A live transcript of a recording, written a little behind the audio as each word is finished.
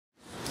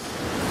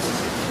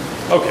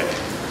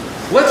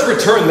Let's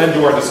return then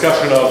to our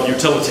discussion of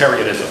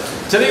utilitarianism.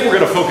 Today we're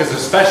going to focus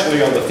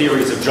especially on the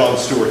theories of John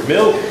Stuart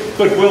Mill,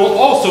 but we'll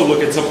also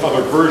look at some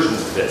other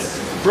versions of this.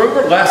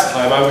 Remember last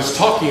time I was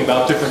talking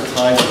about different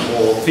kinds of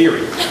moral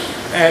theory,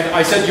 and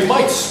I said you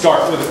might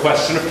start with a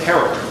question of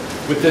character,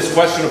 with this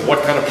question of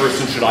what kind of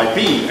person should I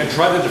be, and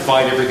try to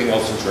define everything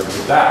else in terms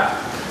of that,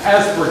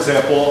 as for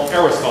example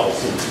Aristotle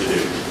seems to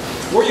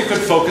do. Or you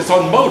could focus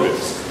on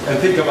motives, and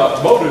think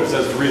about motives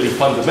as really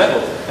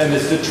fundamental, and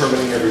this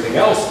determining everything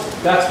else.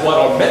 That's what,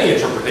 on many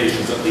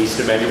interpretations at least,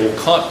 Immanuel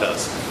Kant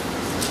does.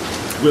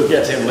 We'll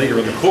get to him later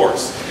in the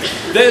course.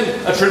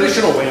 Then, a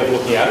traditional way of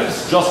looking at it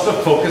is just to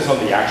focus on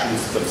the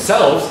actions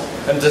themselves,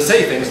 and to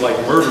say things like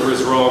murder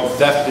is wrong,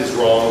 theft is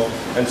wrong,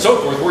 and so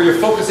forth, where you're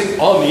focusing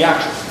on the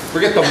actions.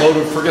 Forget the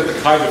motive, forget the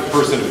kind of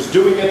person who's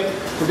doing it,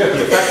 forget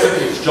the effect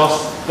of it, it's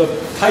just the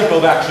type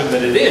of action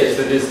that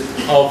is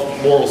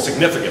of moral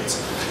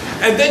significance.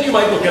 And then you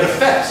might look at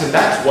effects, and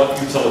that's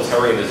what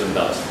utilitarianism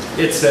does.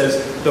 It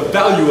says the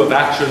value of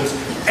actions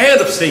and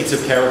of states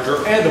of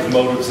character and of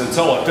motives and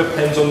so on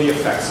depends on the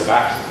effects of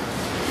action.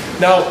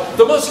 Now,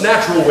 the most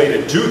natural way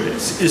to do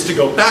this is to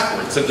go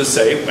backwards and to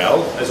say,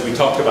 well, as we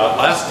talked about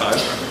last time,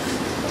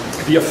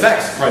 the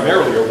effects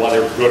primarily are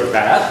whether good or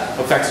bad.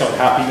 Effects on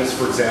happiness,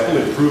 for example,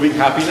 improving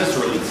happiness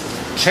or at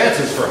least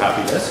chances for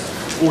happiness,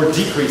 or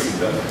decreasing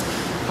them.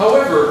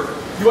 However,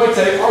 you might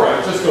say, all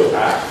right, just go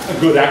back. A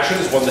good action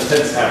is one that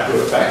tends to have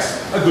good effects.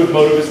 A good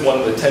motive is one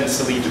that tends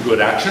to lead to good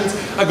actions.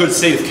 A good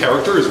state of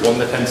character is one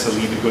that tends to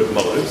lead to good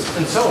motives,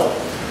 and so on.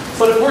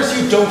 But of course,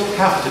 you don't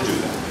have to do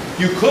that.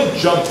 You could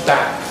jump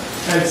back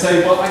and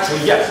say, well,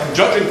 actually, yes, I'm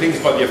judging things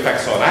by the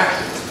effects on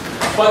actions.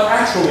 But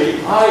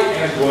actually, I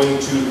am going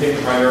to think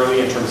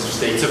primarily in terms of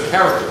states of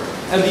character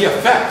and the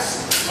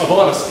effects of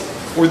honesty,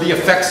 or the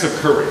effects of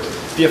courage,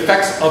 the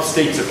effects of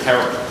states of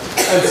character.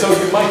 And so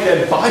you might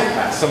then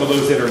bypass some of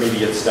those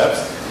intermediate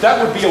steps.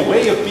 That would be a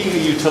way of being a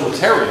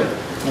utilitarian,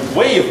 a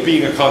way of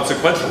being a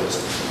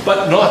consequentialist,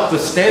 but not the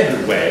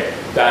standard way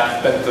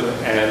that Bentham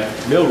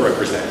and Mill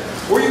represent.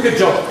 Or you could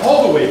jump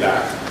all the way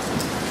back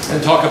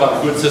and talk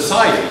about a good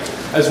society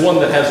as one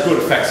that has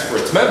good effects for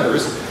its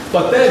members,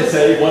 but then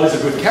say, what is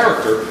a good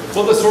character?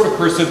 Well, the sort of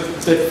person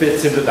that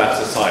fits into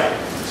that society.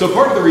 So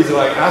part of the reason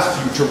I asked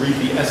you to read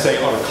the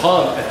essay on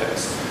Khan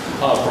ethics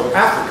from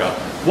Africa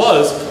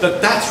was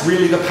that that's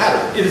really the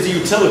pattern. It is a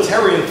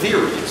utilitarian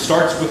theory. It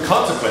starts with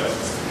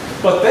consequences.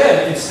 But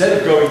then, instead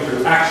of going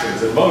through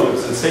actions and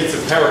motives and states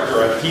of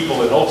character and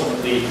people and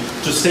ultimately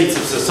to states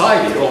of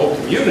society and whole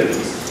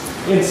communities,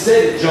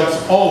 instead it jumps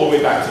all the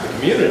way back to the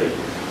community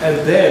and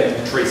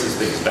then traces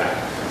things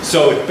back.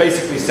 So it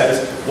basically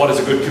says, what is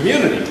a good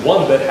community?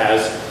 One that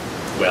has,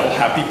 well,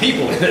 happy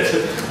people in it.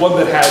 One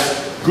that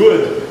has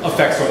good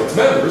effects on its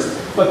members.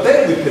 But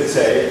then we could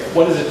say,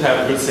 what is it to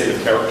have a good state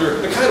of character?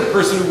 The kind of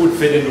person who would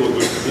fit into a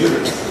good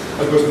community.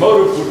 A good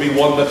motive would be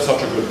one that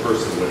such a good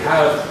person would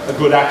have. A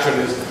good action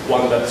is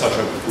one that such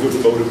a good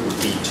motive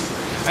would lead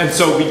to. And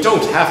so we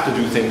don't have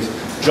to do things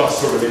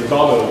just sort of in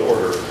domino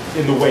order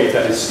in the way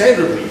that is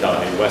standardly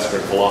done in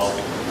Western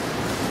philosophy.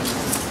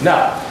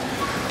 Now,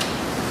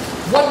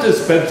 what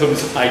does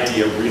Bentham's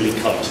idea really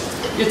come to?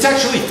 It's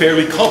actually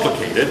fairly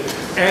complicated,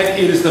 and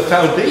it is the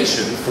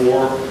foundation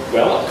for,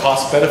 well,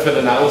 cost-benefit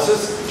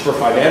analysis, for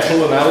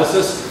financial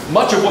analysis.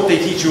 Much of what they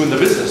teach you in the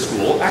business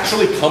school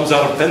actually comes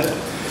out of Bentham.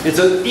 It's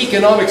an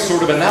economic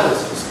sort of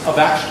analysis of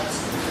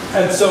actions.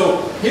 And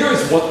so here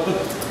is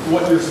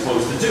what you're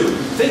supposed to do.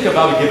 Think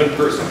about a given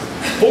person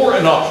for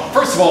an option.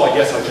 First of all, I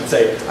guess I should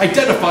say,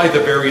 identify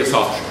the various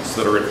options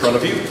that are in front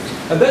of you,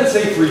 and then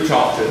say for each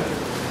option,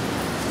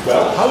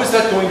 well, how is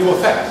that going to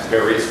affect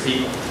various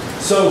people?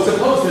 So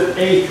suppose that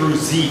A through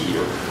Z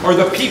here are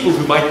the people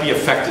who might be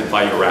affected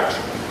by your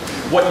action.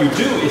 What you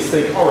do is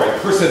think, all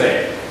right, person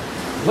A,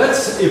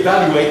 let's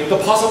evaluate the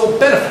possible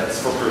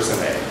benefits for person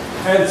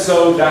A. And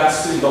so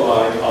that's in the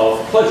line of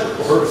pleasure,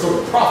 or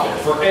sort of profit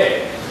for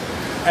A.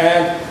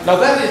 And now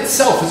that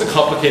itself is a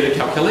complicated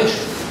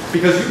calculation,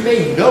 because you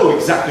may know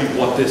exactly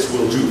what this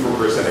will do for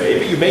person A,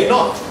 but you may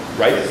not,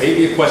 right? It may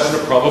be a question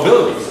of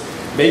probabilities.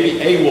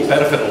 Maybe A will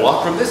benefit a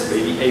lot from this,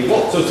 maybe A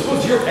won't. So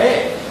suppose you're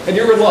A, and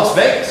you're in Las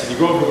Vegas, and you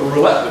go over to the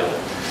roulette wheel,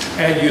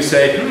 and you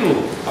say,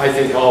 I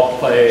think I'll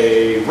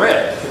play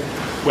red.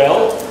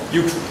 Well,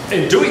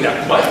 in doing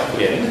that, you might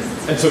win,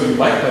 and so you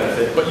might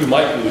benefit, but you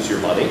might lose your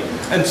money.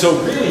 And so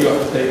really you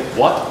have to think,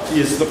 what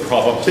is the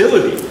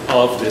probability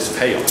of this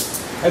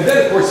payoff? And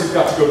then, of course, you've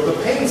got to go to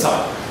the pain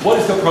side. What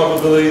is the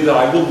probability that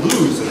I will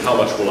lose, and how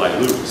much will I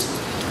lose?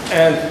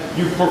 And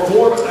you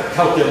perform a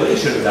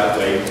calculation in that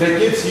way that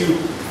gives you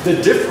the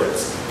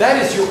difference.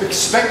 That is your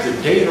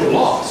expected gain or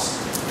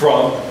loss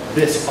from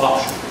this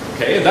option,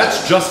 okay? And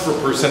that's just for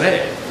person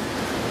A.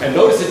 And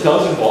notice it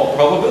does involve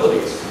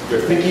probabilities. You're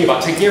thinking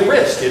about taking a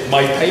risk. It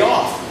might pay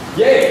off.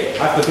 Yay!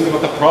 I have to think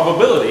about the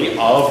probability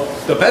of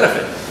the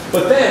benefit.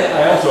 But then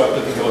I also have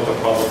to think about the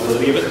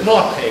probability of it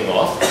not paying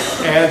off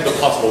and the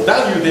possible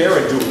value there,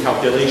 and do a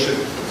calculation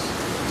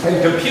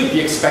and compute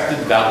the expected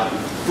value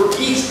for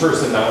each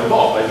person now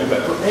involved. I do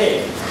that for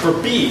A, for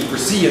B, for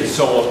C, and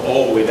so on,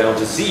 all the way down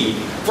to Z,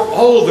 for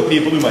all of the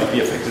people who might be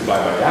affected by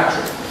my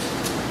action.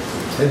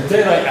 And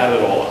then I add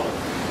it all up.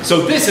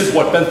 So this is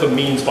what Bentham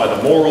means by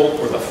the moral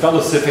or the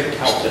felicific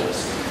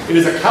calculus. It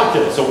is a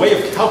calculus, a way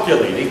of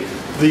calculating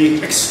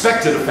the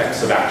expected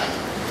effects of action.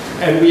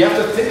 And we have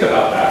to think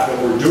about that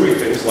when we're doing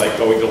things like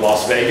going to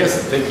Las Vegas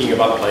and thinking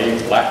about playing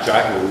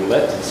blackjack or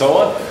roulette and so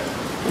on.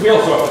 We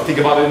also have to think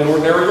about it in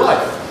ordinary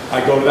life.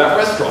 I go to that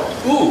restaurant.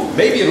 Ooh,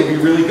 maybe it'll be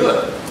really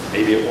good.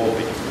 Maybe it won't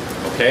be.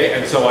 Okay?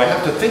 And so I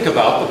have to think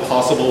about the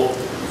possible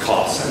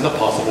costs and the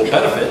possible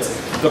benefits,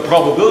 the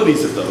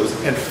probabilities of those,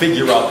 and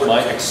figure out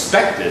my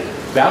expected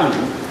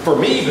value for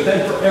me, but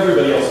then for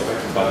everybody else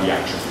affected by the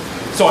action.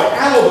 So I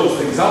add all those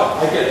things up.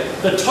 I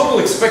get the total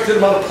expected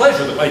amount of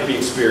pleasure that might be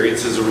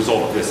experienced as a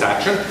result of this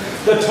action,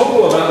 the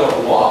total amount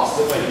of loss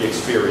that might be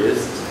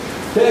experienced.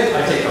 Then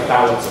I take the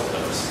balance of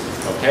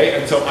those. Okay?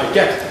 And so I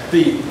get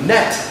the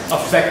net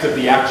effect of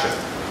the action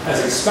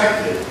as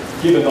expected,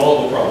 given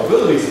all the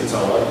probabilities and so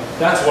on.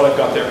 That's what I've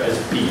got there as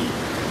B.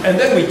 And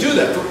then we do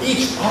that for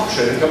each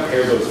option and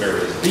compare those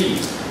various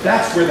B's.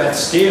 That's where that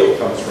scale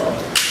comes from.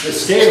 The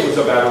scale is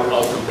a matter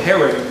of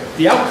comparing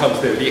the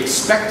outcomes there, the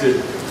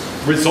expected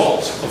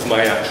result of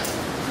my action.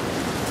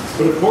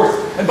 But of course,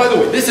 and by the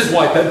way, this is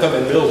why Bentham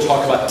and Mill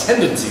talk about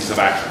tendencies of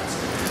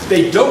actions.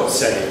 They don't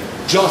say,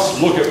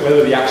 just look at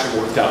whether the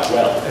action worked out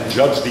well and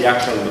judge the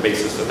action on the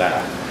basis of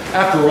that.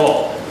 After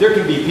all, there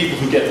can be people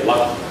who get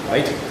lucky,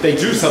 right? They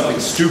do something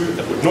stupid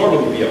that would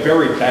normally be a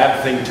very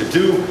bad thing to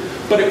do,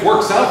 but it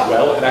works out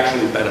well and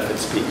actually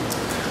benefits people.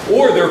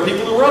 Or there are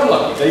people who are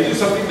unlucky. They do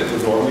something that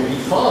would normally be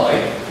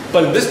fine,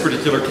 but in this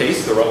particular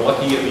case, they're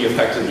unlucky and the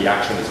effect of the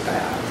action is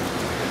bad.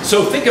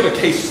 So think of a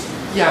case,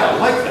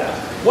 like that.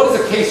 What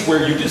is a case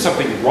where you do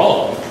something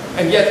wrong,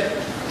 and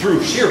yet,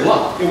 through sheer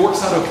luck, it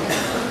works out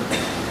okay?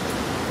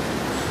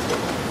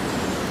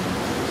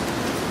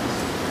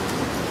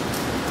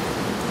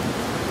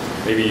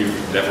 Maybe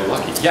you're never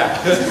lucky. Yeah.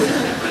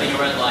 Running a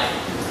red light.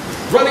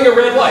 Running a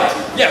red light.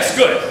 Yes,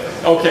 good.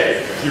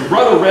 Okay. You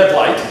run a red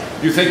light.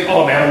 You think,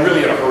 oh man, I'm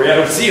really in a hurry. I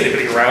don't see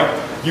anybody around.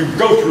 You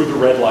go through the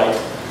red light,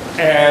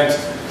 and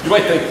you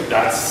might think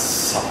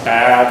that's a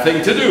bad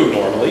thing to do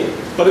normally.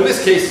 But in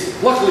this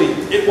case, luckily,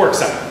 it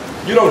works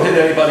out. You don't hit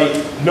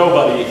anybody.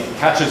 Nobody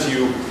catches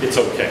you. It's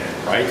okay,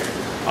 right?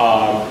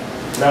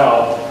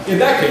 Now, in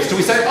that case, do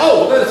we say,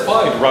 oh, well, then it's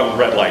fine to run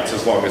red lights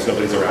as long as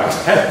nobody's around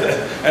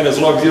and as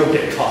long as you don't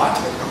get caught?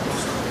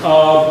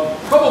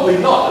 Probably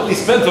not. At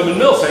least Bentham and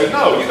Mill say,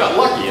 no, you got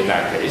lucky in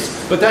that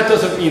case, but that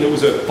doesn't mean it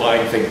was a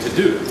fine thing to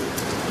do.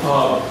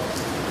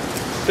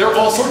 There are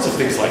all sorts of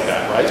things like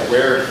that, right,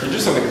 where you do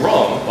something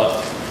wrong,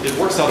 but it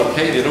works out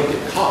okay and you don't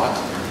get caught,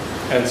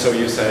 and so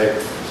you say,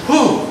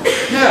 whew,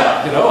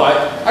 yeah, you know,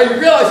 I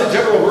realize that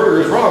general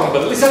murder is wrong,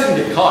 but at least I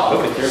didn't get caught.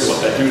 Nobody cares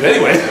about that dude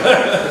anyway.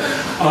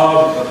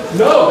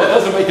 No, that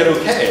doesn't make it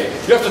okay.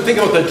 You have to think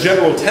about the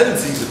general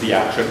tendencies of the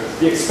action,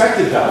 the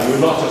expected value,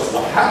 and not just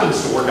what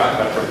happens to work out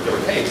in that particular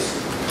case.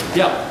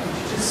 Yeah?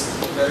 Could you just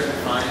better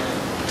define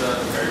the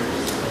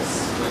variables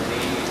like A,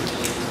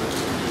 B,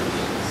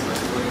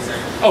 like what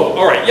exactly? Oh,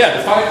 all right, yeah,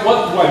 define,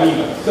 what do I mean?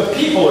 The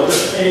people are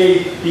just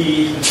A,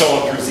 B, and so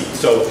on through Z.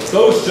 So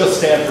those just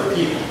stand for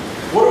people.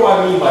 What do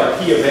I mean by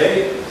P of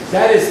A?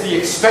 That is the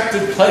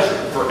expected pleasure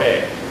for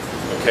A,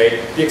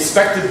 okay? The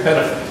expected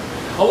benefit.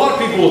 A lot of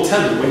people will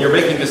tell you when you're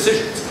making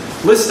decisions,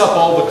 list up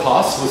all the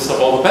costs, list up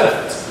all the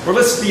benefits, or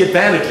list the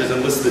advantages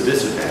and list the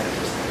disadvantages.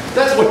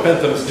 That's what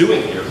Bentham's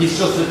doing here. He's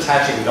just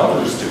attaching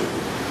numbers to it.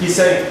 He's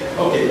saying,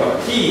 okay,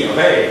 the P of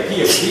A,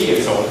 P of B,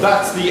 and so on,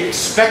 that's the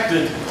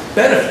expected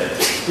benefit,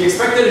 the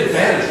expected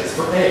advantages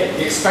for A,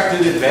 the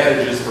expected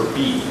advantages for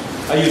B.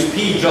 I use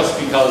P just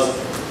because,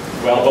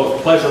 well,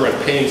 both pleasure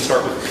and pain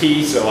start with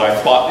P, so I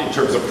thought in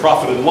terms of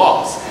profit and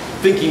loss,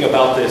 thinking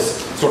about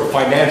this sort of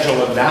financial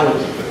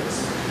analogy for this.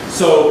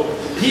 So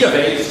P of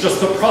A is just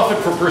the profit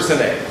for person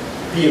A.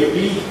 P of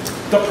B,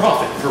 the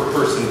profit for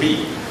person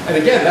B. And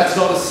again, that's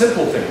not a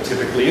simple thing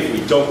typically if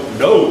we don't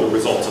know the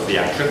results of the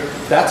action.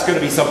 That's going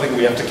to be something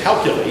we have to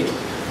calculate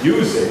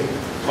using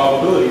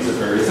probabilities of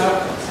various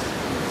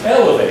outcomes.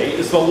 L of A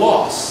is the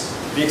loss,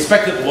 the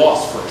expected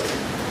loss for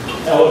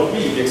A. L of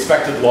B, the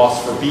expected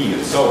loss for B,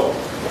 and so on.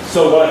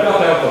 So what I've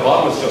got down at the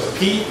bottom is just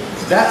P.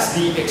 That's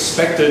the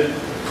expected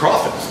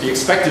profits, the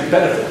expected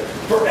benefit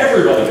for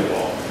everybody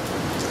involved.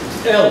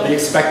 L, the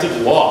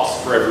expected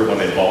loss for everyone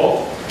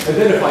involved. And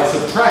then if I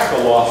subtract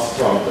the loss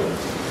from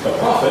the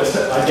profits,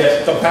 I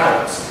get the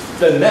balance,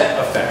 the net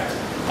effect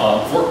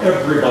for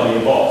everybody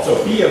involved.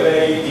 So B of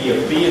A, D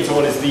of B, and so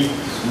on is the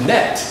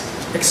net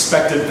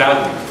expected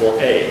value for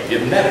A,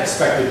 the net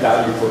expected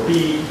value for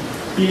B.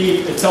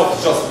 B itself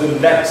is just the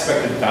net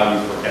expected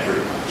value for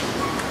everybody.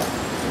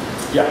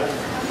 Yeah.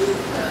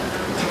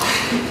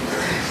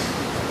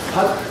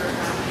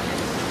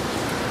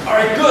 All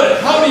right,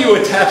 good. How do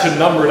you attach a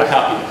number to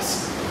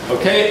happiness?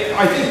 Okay,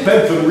 I think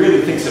Bentham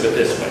really thinks of it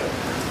this way.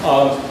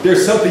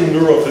 There's something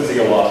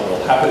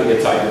neurophysiological happening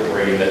inside your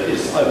brain that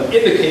is an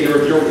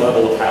indicator of your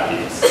level of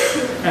happiness.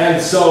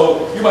 And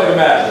so you might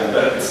imagine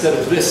that instead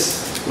of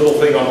this little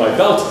thing on my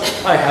belt,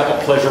 I have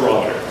a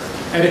pleasureometer.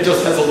 And it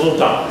just has a little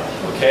dot,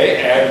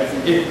 okay?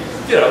 And it,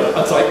 you know,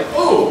 it's like,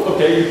 oh,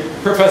 okay,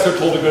 professor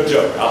told a good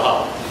joke,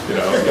 aha. You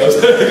know,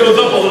 it goes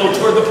up a little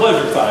toward the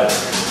pleasure side.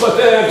 But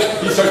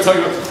then you start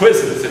talking about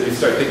quizzes, and you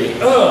start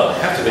thinking, oh, I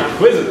have to make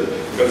quizzes.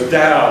 It goes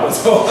down, and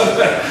so on.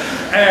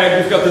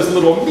 And you've got this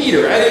little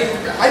meter.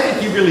 And I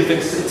think he really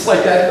thinks it's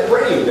like that in the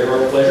brain. There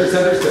are pleasure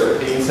centers, there are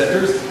pain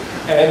centers,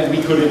 and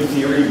we could, in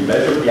theory,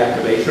 measure the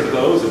activation of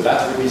those, and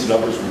that's where these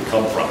numbers would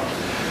come from.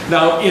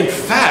 Now, in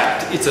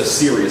fact, it's a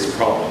serious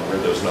problem where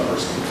those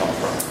numbers can come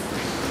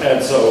from.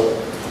 And so,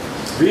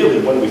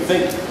 really, when we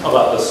think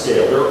about the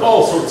scale, there are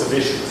all sorts of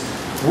issues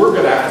we're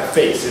going to have to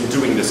face in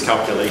doing this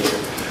calculation.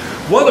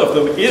 One of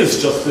them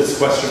is just this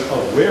question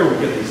of where we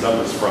get these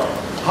numbers from.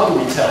 How do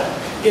we tell?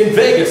 In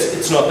Vegas,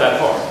 it's not that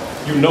hard.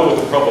 You know what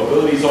the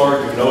probabilities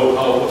are, you know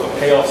what the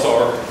payoffs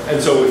are,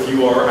 and so if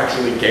you are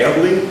actually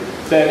gambling,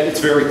 then it's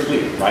very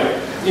clear, right?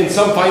 In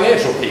some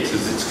financial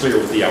cases, it's clear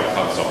what the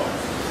outcomes are.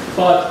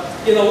 But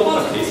in a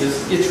lot of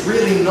cases, it's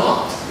really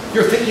not.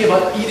 You're thinking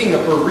about eating a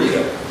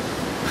burrito.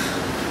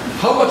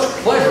 How much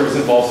pleasure is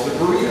involved in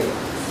the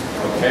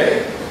burrito?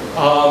 Okay?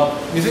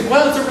 You think,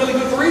 well, it's a really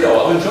good burrito,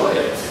 I'll enjoy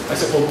it. I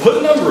said, well, put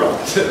a number on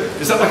it.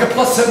 Is that like a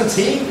plus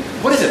 17?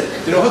 What is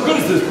it? You know, how good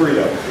is this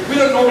burrito? We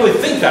don't normally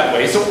think that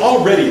way, so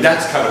already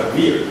that's kind of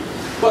weird.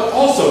 But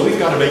also, we've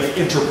got to make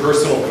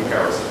interpersonal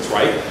comparisons,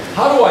 right?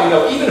 How do I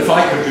know, even if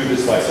I could do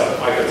this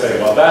myself, I could say,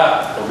 well,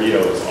 that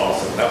burrito is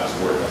awesome, that was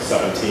worth a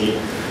 17.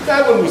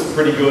 That one was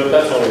pretty good,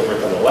 that's only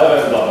worth an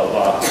 11, blah,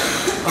 blah, blah.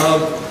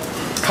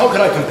 How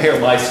can I compare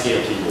my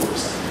scale to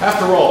yours?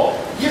 After all,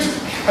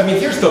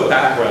 here's the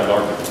background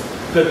argument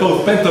that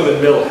both Bentham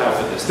and Mill have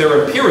for this.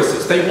 They're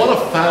empiricists. They want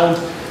to found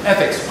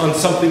ethics on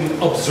something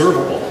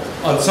observable,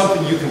 on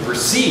something you can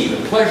perceive.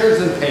 And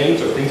pleasures and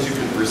pains are things you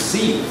can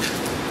perceive.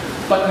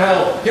 But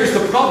now, here's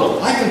the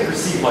problem. I can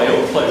perceive my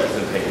own pleasures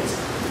and pains,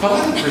 but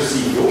I can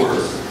perceive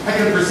yours. I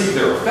can perceive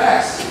their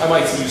effects. I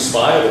might see you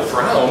smile or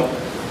frown,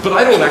 but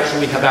I don't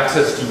actually have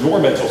access to your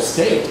mental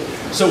state.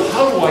 So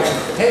how do I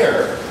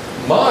compare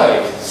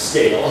my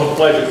scale of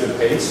pleasures and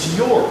pains to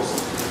yours?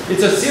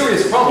 It's a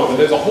serious problem, and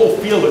there's a whole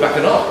field of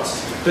economics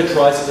that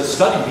tries to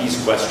study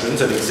these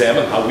questions and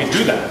examine how we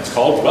do that. It's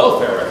called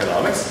welfare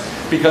economics,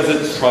 because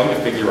it's trying to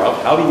figure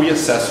out how do we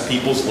assess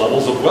people's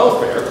levels of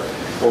welfare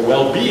or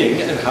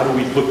well-being, and how do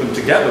we put them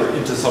together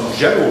into some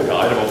general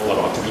guide about what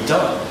ought to be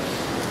done.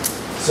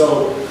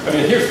 So,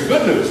 here's the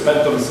good news.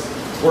 Bentham's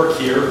work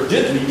here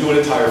did lead to an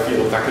entire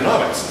field of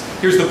economics.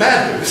 Here's the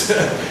bad news.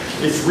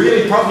 It's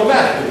really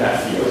problematic in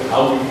that field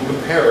how we can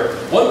compare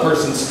one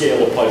person's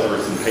scale of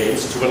pleasures and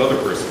pains to another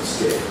person's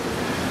scale.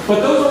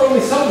 But those are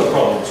only some of the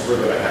problems we're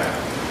going to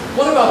have.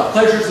 What about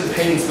pleasures and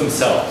pains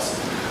themselves?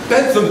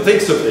 Bentham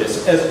thinks of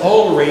this as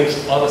all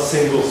arranged on a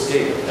single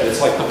scale. And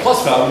it's like the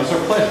plus values are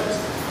pleasures,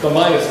 the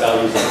minus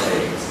values are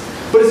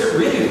pains. But is it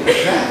really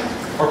like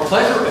that? Are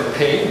pleasure and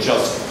pain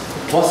just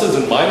pluses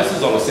and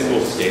minuses on a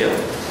single scale?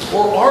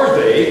 Or are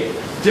they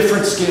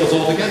different scales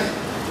altogether?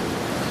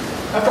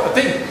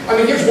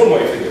 Here's one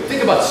way of thinking.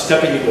 Think about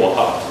stepping into a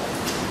hot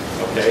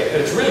tub, okay?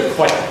 And it's really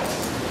quite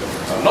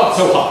hot. Not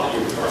so hot that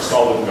you are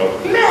scalded and go,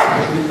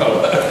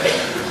 no.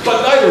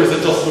 But neither is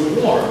it just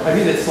lukewarm.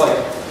 It's like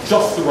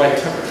just the right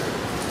temperature,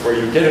 where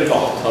you get into the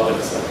hot tub and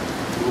it's like,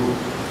 ooh.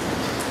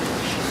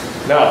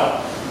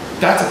 Now,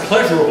 that's a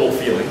pleasurable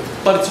feeling,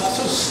 but it's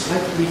also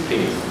slightly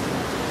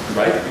painful,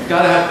 right? You've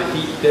got to have the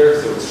heat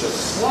there, so it's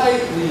just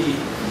slightly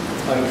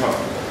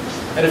uncomfortable.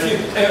 And if you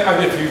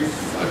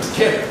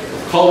can't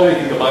call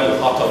anything to mind with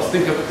hot tubs,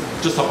 think of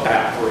just a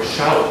bath or a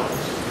shower.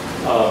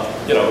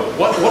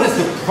 What is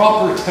the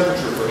proper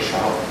temperature for a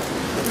shower?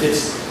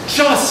 It's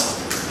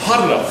just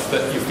hot enough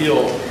that you feel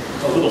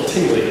a little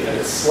tingly and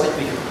it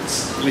slightly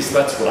hurts. At least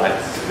that's what I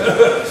think.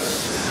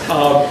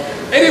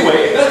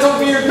 Anyway, that's a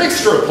weird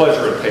mixture of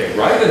pleasure and pain,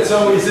 right? And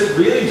so is it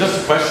really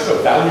just a question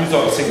of values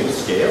on a single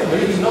scale?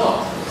 Maybe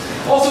not.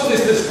 Also,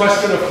 there's this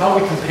question of how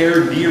we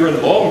compare near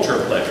and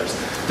long-term pleasures.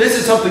 This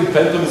is something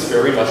Bentham is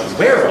very much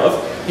aware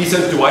of. He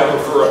says, do I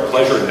prefer a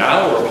pleasure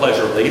now or a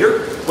pleasure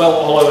later? Well,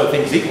 all other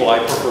things equal, I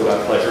prefer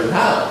that pleasure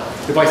now.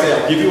 If I say,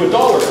 I'll give you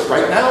 $1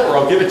 right now, or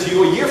I'll give it to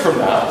you a year from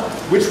now,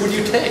 which would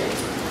you take?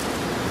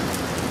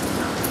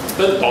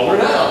 The $1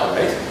 now,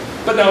 right?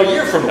 But now a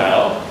year from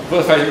now,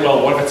 what if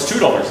it's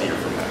 $2 a year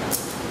from now?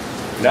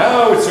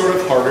 Now it's sort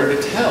of harder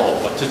to tell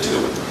what to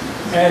do.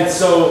 And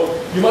so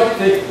you might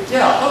think,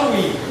 yeah, how do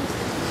we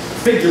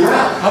figure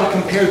out how to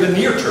compare the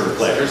near-term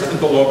pleasures and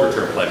the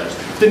longer-term pleasures?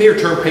 The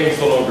near-term pains,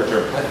 the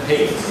longer-term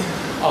pains.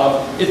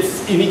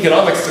 It's in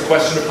economics the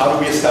question of how do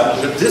we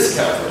establish a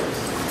discount rate.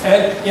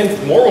 And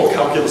in moral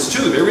calculus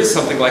too, there is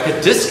something like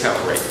a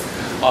discount rate.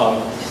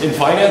 In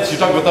finance, you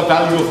talk about the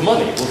value of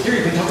money. Well, here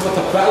you can talk about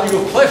the value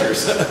of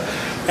pleasures.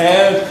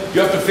 And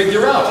you have to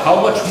figure out how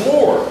much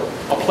more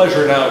a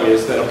pleasure now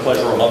is than a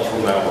pleasure a month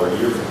from now or a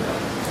year from now.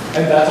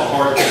 And that's a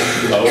hard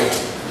thing to know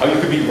how you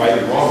could be right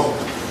and wrong with.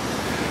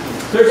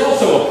 There's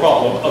also a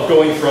problem of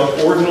going from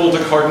ordinal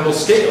to cardinal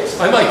scales.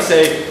 I might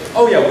say,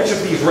 oh yeah, which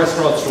of these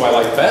restaurants do I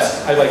like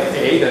best? I like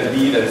A, then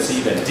B, then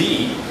C, then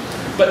D.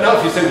 But now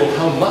if you say, well,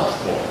 how much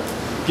more?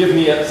 Give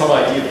me some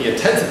idea of the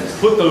intensities.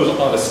 Put those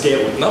on a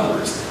scale with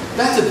numbers.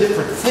 That's a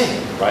different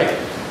thing, right?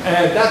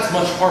 And that's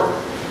much harder.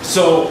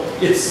 So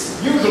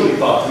it's usually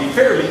thought to be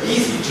fairly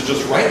easy to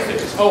just write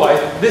things. Oh,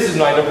 this is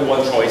my number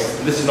one choice,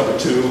 and this is number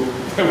two,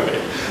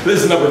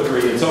 this is number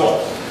three, and so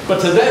on.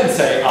 But to then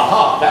say,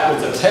 aha, that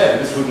was a 10,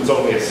 this one's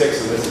only a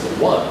 6, and this is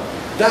a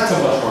 1, that's a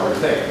much harder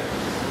thing.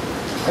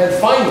 And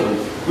finally,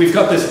 we've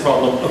got this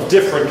problem of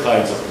different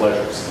kinds of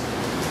pleasures.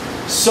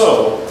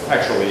 So,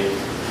 actually,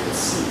 let's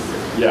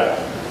see here.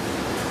 Yeah.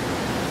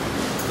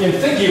 In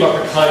thinking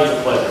about the kinds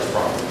of pleasures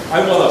problem,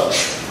 I want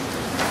to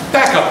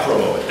back up for a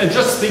moment and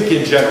just think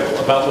in general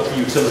about what the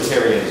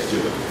utilitarian is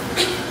doing.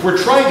 We're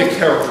trying to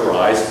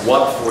characterize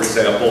what, for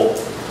example,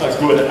 a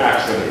good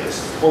action is,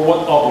 or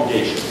what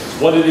obligation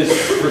is, what it is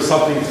for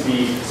something to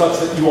be such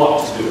that you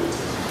ought to do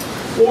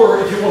it. Or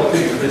if you want to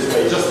think of it this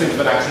way, just think of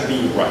an action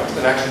being right,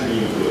 an action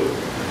being good.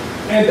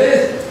 And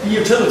then the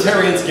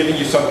utilitarian's giving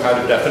you some kind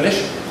of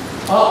definition.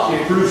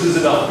 It produces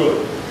enough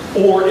good,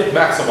 or it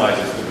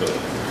maximizes the good.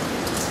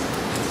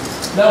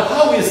 Now,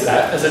 how is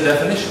that as a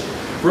definition?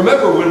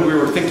 Remember when we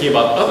were thinking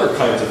about other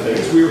kinds of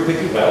things, we were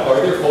thinking about, are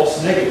there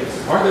false negatives?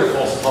 Are there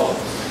false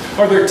positives?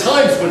 Are there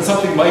times when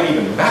something might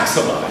even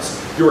maximize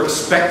your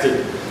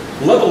expected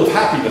level of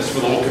happiness for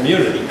the whole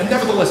community and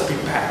nevertheless be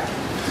bad?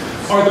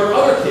 Are there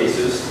other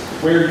cases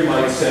where you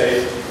might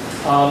say,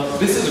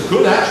 this is a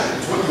good action,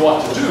 it's what you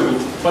ought to do,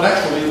 but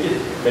actually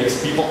it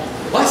makes people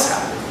less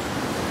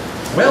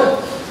happy?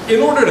 Well, in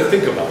order to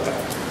think about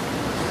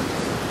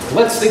that,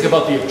 let's think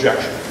about the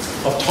objection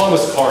of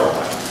Thomas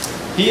Carlyle.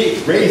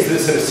 He raised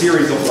this in a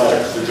series of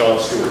letters to John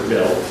Stuart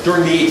Mill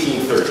during the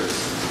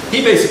 1830s.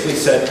 He basically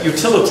said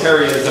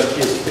utilitarianism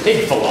is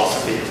pig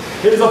philosophy.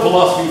 It is a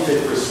philosophy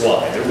fit for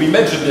swine, and we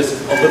mentioned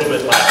this a little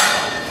bit last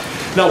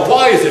time. Now,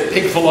 why is it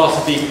pig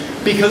philosophy?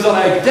 Because it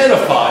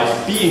identifies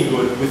being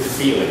good with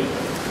feeling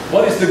good.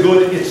 What is the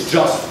good? It's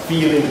just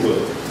feeling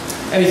good.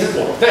 And he said,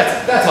 well,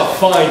 that's a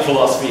fine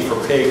philosophy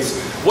for pigs.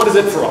 What is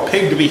it for a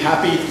pig to be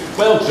happy?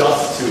 Well,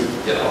 just to,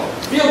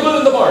 feel good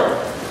in the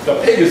bargain. The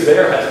pig is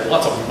there, has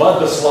lots of mud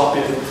to slop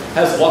in,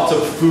 has lots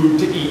of food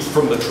to eat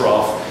from the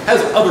trough,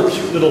 has other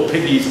cute little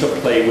piggies to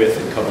play with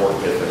and cavort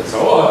with, and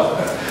so on.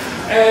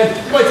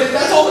 And you might say,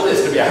 that's all it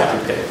is to be a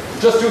happy pig,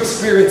 just to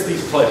experience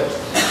these pleasures.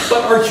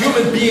 But are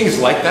human beings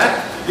like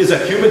that? Is a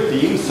human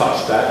being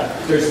such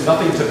that there's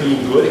nothing to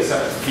being good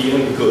except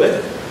feeling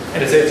good?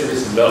 And his answer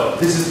is no.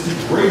 This is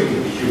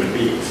degrading the human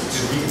beings.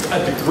 It's a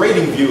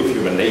degrading view of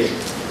human nature.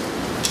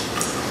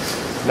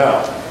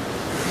 Now,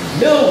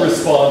 Mill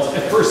responds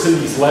at first in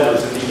these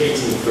letters in the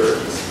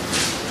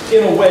 1830s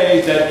in a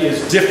way that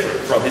is different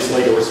from his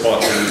later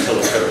response to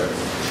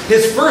utilitarianism.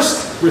 His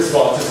first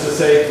response is to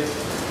say,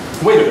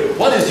 wait a minute,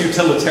 what is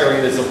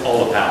utilitarianism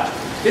all about?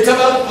 It's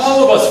about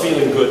all of us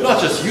feeling good,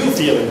 not just you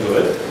feeling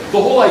good. The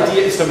whole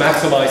idea is to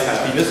maximize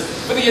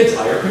happiness for the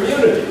entire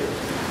community.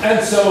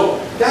 And so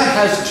that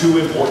has two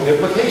important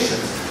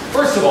implications.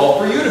 First of all,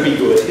 for you to be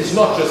good is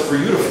not just for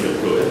you to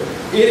feel good.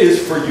 It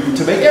is for you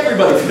to make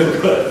everybody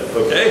feel good,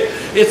 okay?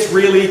 It's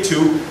really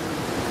to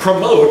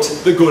promote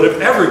the good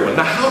of everyone.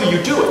 Now, how do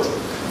you do it?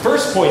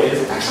 First point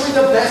is, actually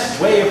the best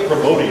way of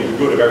promoting the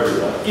good of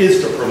everyone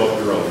is to promote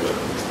your own good.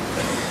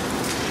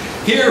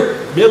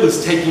 Here, Mill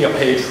is taking a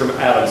page from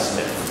Adam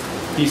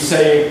Smith. He's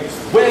saying,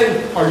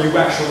 when are you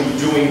actually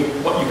doing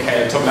what you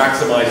can to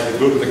maximize the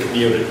good of the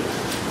community?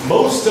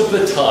 Most of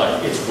the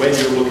time, it's when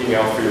you're looking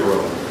out for your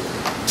own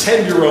good.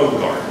 Tend your own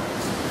garden.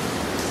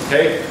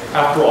 Okay?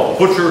 After all,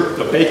 the butcher,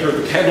 the baker,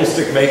 the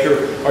candlestick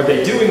maker, are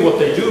they doing what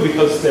they do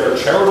because they're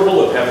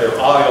charitable and have their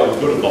eye on the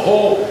good of the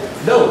whole?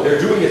 No, they're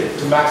doing it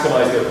to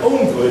maximize their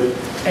own good.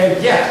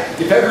 And yet,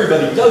 if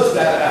everybody does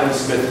that, Adam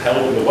Smith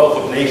held in The Wealth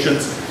of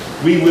Nations,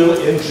 we will,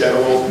 in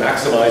general,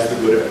 maximize the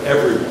good of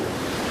everyone.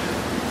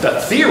 The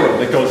theorem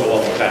that goes along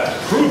with that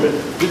to prove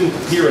it didn't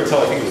appear until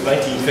I think it was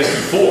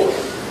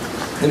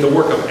 1954 in the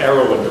work of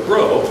Arrow and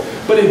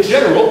DeBrow. But in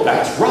general,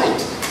 that's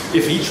right.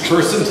 If each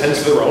person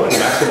tends to their own and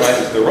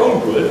maximizes their own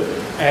good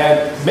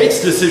and makes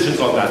decisions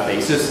on that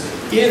basis,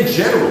 in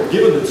general,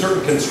 given that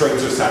certain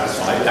constraints are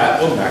satisfied, that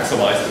will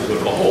maximize the good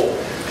of the whole.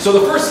 So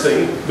the first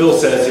thing Mill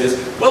says is,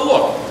 well,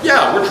 look,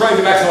 yeah, we're trying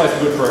to maximize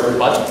the good for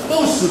everybody.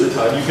 Most of the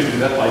time, you can do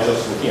that by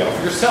just looking out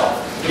for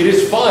yourself. It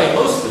is fine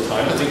most of the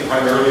time to think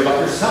primarily about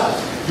yourself.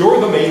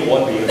 You're the main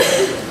one being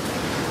affected.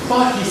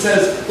 But, he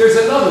says, there's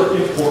another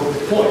important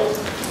point.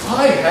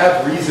 I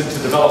have reason to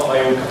develop my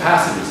own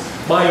capacities,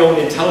 my own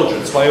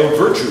intelligence, my own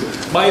virtue,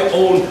 my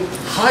own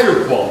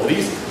higher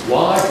qualities.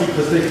 Why?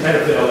 Because they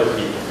benefit other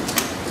people.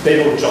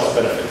 They don't just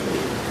benefit me.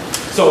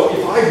 So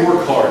if I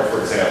work hard,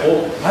 for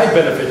example, I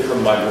benefit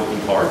from my working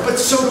hard, but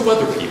so do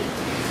other people.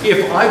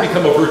 If I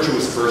become a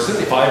virtuous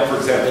person, if I'm, for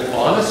example,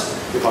 honest,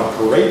 if I'm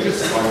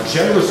courageous, if I'm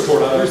generous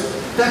toward others,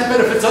 that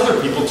benefits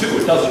other people too.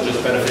 It doesn't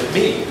just benefit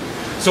me.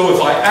 So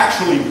if I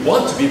actually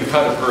want to be the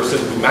kind of person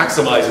who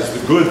maximizes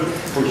the good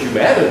for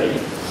humanity,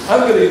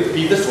 I'm going to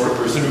be the sort of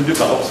person who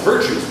develops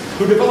virtues,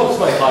 who develops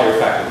my higher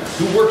faculties,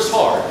 who works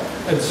hard.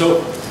 And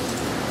so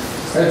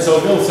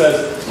Mill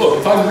says, look,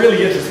 if I'm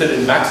really interested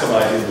in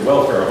maximizing the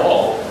welfare of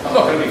all, I'm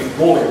not going to be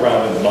rolling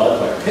around in the mud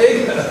like a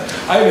pig.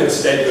 I'm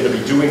instead going to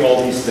be doing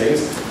all these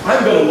things.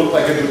 I'm going to look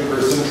like a good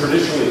person,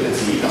 traditionally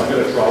conceived. I'm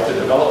going to try to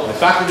develop my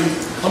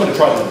faculties. I'm going to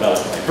try to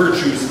develop my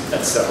virtues,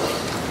 etc.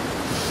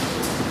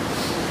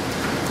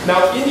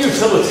 Now, in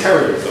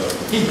utilitarianism,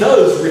 he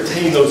does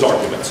retain those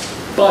arguments,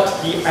 but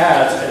he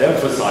adds and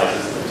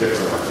emphasizes a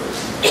different argument.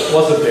 It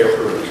wasn't there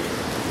earlier.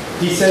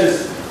 He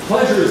says,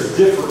 pleasures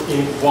differ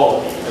in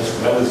quality as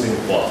well as in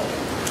quantity.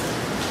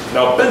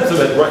 Now, Bentham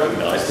had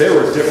recognized there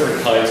were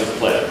different kinds of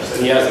pleasures,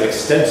 and he has an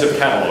extensive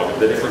catalog of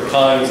the different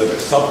kinds and their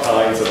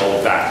sub-kinds and all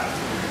of that.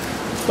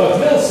 But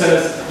Mill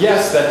says,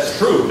 yes, that's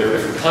true, there are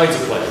different kinds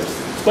of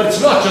pleasures, but it's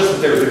not just that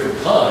there are different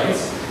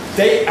kinds,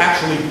 they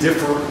actually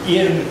differ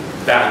in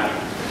value.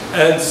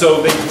 And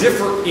so they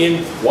differ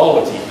in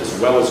quality as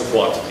well as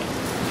quantity.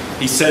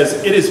 He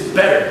says, it is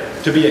better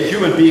to be a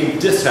human being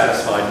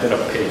dissatisfied than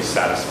a pig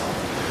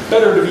satisfied.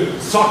 Better to be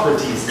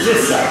Socrates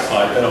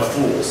dissatisfied than a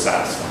fool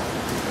satisfied.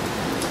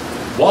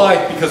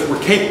 Why? Because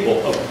we're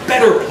capable of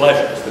better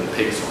pleasures than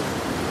pigs are.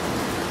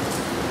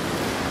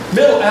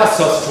 Mill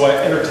asks us to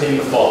entertain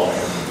the following.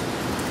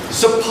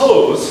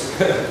 Suppose,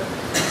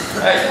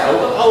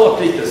 I'll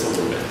update this a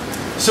little bit.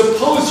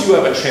 Suppose you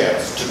have a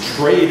chance to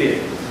trade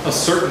in a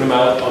certain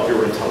amount of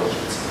your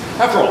intelligence.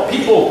 After all,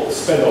 people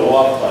spend a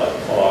lot of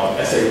time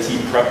on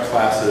SAT prep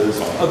classes,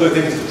 on other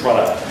things to try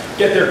to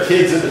get their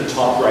kids into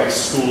top-ranked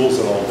schools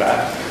and all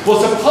that.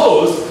 Well,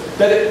 suppose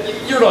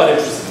that you're not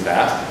interested in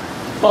that,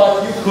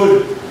 but you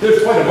could,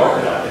 there's quite a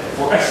market out there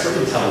for extra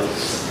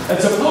intelligence. And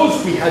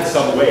suppose we had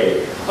some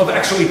way of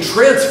actually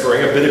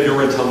transferring a bit of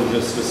your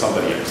intelligence to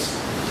somebody else.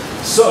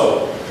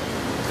 So,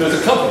 there's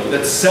a company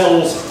that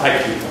sells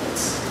IQ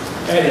points.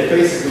 And it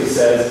basically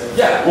says,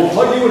 yeah, we'll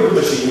plug you into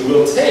the machine,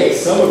 we'll take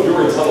some of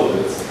your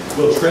intelligence,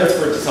 we'll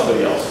transfer it to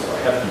somebody else for a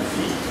hefty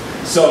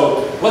fee.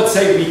 So let's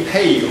say we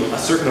pay you a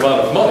certain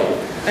amount of money,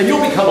 and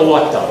you'll become a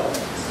lot dumber.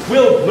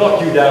 We'll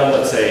knock you down,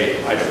 let's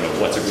say, I don't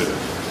know, what's a good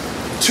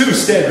 2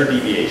 standard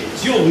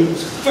deviations. You'll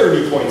lose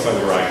 30 points on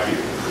your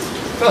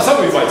IQ. Now some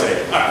of you might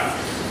say,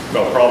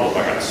 no problem,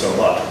 I got so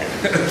much.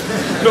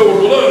 No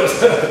one will notice.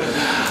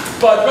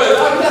 But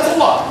I mean, that's a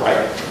lot,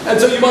 right? And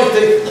so you might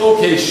think,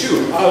 okay,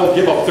 shoot, I'll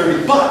give up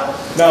 30, but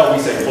now we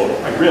say, look,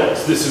 I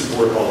realize this is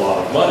worth a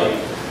lot of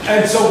money.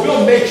 And so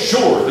we'll make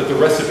sure that the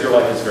rest of your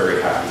life is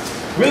very happy.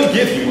 We'll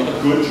give you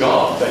a good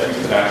job that you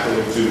can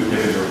actually do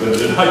given your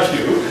limited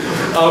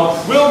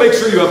IQ. We'll make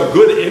sure you have a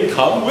good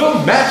income.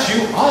 We'll match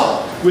you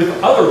up with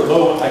other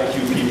low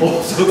IQ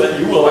people so that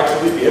you will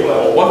actually be able to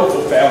have a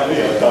wonderful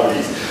family of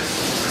dummies.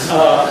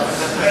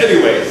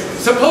 Anyways,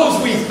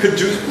 suppose we could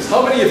do this.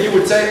 How many of you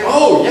would say,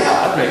 oh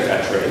yeah, I'd make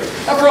that trade?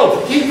 After all,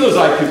 if you keep those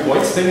IQ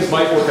points, things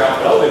might work out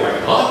well, they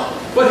might not.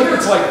 But here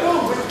it's like,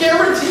 no, we're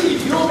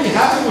guaranteed. You'll be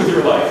happy with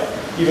your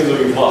life, even though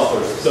you've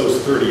lost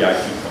those 30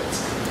 IQ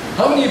points.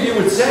 How many of you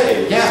would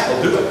say, yeah,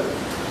 I'll do it?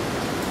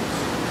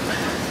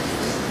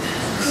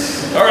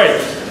 All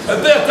right,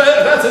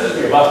 that's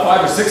interesting, about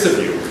 5 or 6 of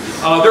you.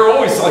 There are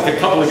always like a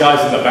couple of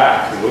guys in the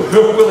back who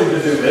are willing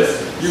to do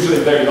this. Usually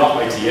they're not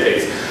my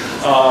TAs.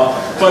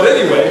 But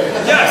anyway,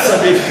 yes,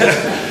 I mean,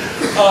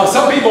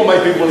 some people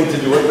might be willing to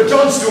do it, but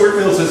John Stuart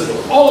Mill says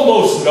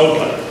almost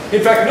nobody.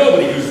 In fact,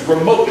 nobody who's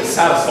remotely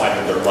satisfied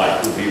with their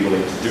life would be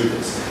willing to do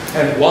this.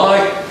 And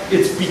why?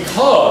 It's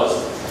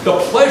because the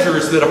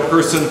pleasures that a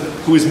person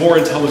who is more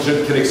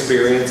intelligent can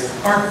experience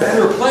are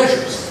better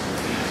pleasures.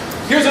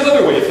 Here's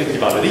another way of thinking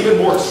about it, even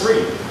more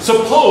extreme.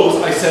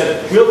 Suppose I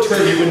said, we'll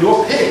turn you into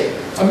a pig.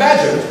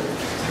 Imagine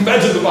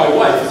that my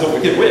wife is a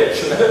wicked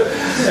witch,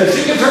 and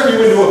she can turn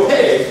you into a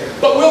pig,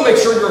 but we'll make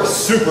sure you're a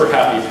super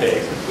happy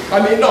pig. I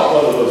mean, not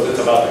one of those that's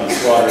about to be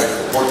slaughtered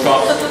for pork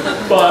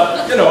chops,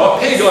 but, you know, a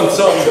pig on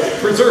some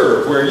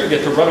preserve where you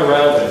get to run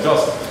around and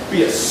just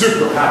be a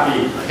super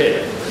happy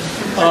pig.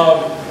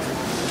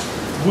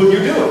 Will you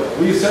do it?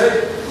 Will you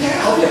say,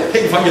 yeah, I'll be a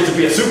pig if I get to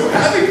be a super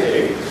happy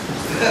pig?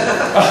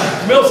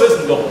 Mill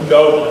says,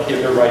 nobody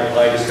in their right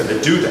mind is going to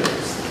do that.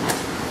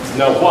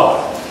 Now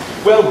why?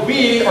 Well,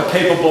 we are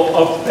capable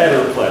of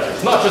better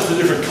pleasures. Not just a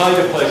different kind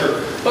of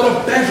pleasure, but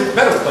a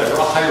better pleasure,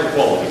 a higher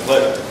quality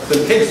pleasure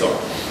than pigs are.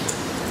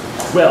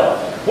 Well,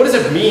 what does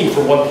it mean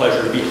for one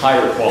pleasure to be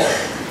higher quality?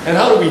 And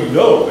how do we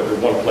know whether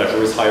one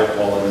pleasure is higher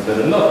quality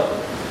than another?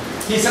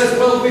 He says,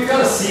 well, we've got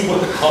to see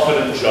what the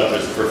competent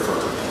judges prefer.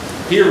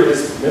 Here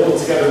is Mill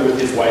together with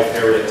his wife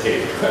Harriet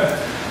Taylor.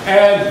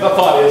 And the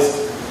thought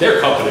is, they're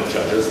competent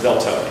judges,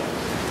 they'll tell you.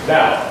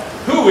 Now,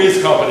 who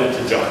is competent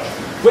to judge?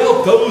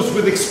 Well, those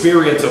with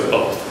experience of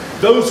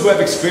both. Those who have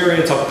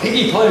experience of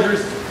piggy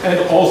pleasures and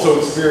also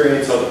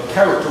experience of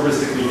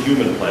characteristically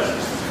human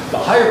pleasures. The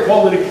higher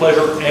quality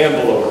pleasure and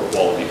the lower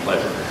quality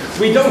pleasure.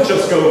 We don't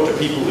just go to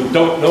people who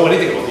don't know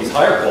anything about these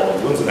higher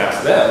quality ones and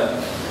ask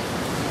them.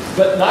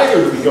 But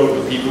neither do we go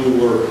to the people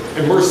who are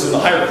immersed in the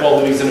higher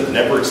qualities and have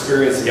never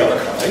experienced the other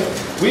kind.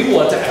 We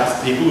want to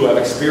ask people who have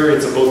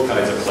experience of both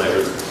kinds of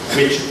pleasures,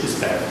 which is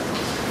better.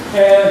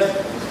 And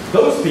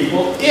those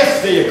people,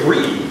 if they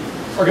agree,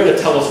 are going to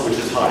tell us which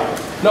is higher.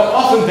 Now,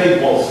 often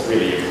they won't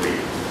really agree.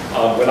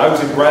 When I was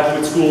in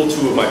graduate school,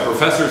 two of my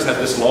professors had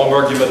this long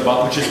argument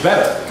about which is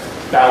better,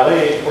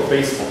 ballet or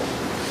baseball.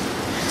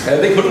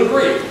 And they couldn't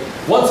agree.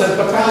 One said,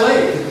 but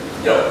ballet,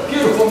 you know,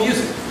 beautiful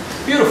music,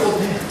 beautiful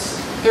dance.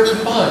 They're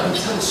combined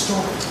to tell a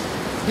story.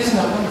 Isn't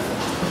that wonderful?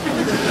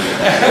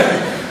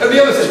 And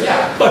the other said,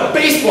 yeah, but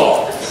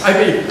baseball. I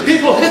mean,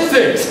 people hit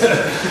things.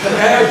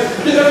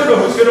 And you never know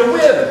who's going to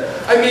win.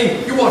 I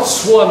mean, you watch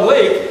Swan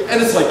Lake,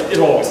 and it's like, it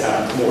always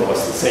happens more or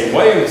less the same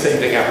way, and the same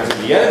thing happens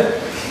in the end.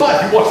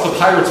 But you watch the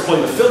Pirates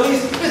play the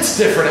Phillies, it's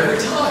different every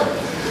time.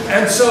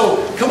 And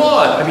so, come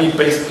on, I mean,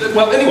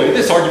 well, anyway,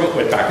 this argument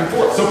went back and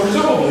forth. So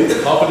presumably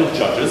the competent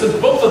judges,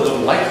 and both of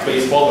them liked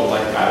baseball and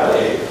liked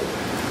ballet,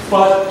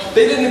 but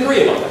they didn't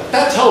agree on that.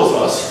 That tells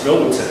us,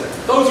 Mill would say,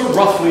 those are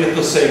roughly at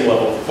the same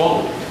level of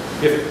quality,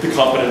 if the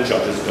competent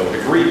judges don't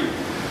agree.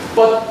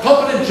 But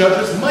competent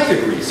judges might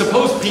agree.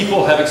 Suppose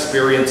people have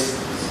experience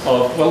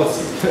of, well, let's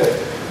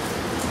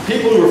see,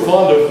 people who are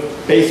fond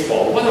of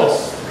baseball, what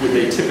else would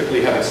they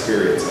typically have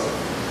experience of?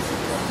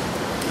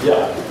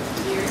 Yeah.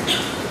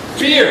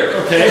 Beer,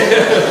 okay.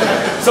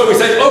 So we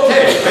say,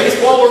 okay,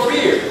 baseball or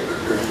beer?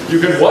 You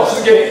can watch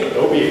the game, but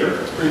no beer.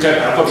 Or you can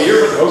have a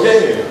beer, but no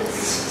game.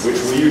 Which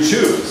will you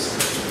choose?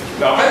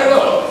 Now, I don't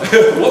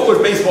know. What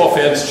would baseball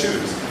fans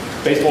choose?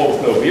 Baseball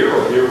with no beer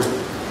or beer?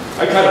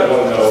 I kind of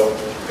want to know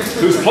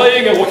who's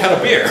playing and what kind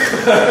of beer.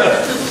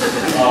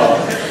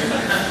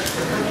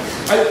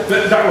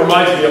 That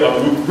reminds me of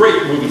a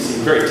great movie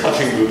scene, very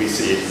touching movie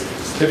scene.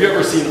 Have you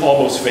ever seen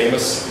Almost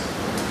Famous?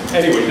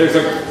 Anyway,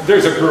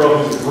 there's a girl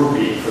who's a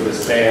groupie for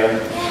this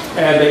band,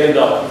 and they end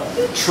up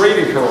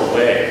trading her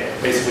away,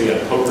 basically in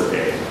a poker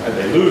game, and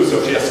they lose,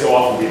 so she has to go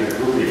off and be the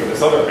groupie for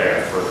this other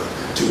band for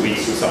 2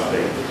 weeks or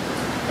something.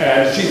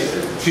 And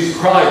she's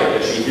crying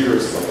as she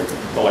hears from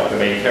the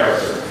main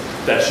character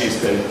that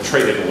she's been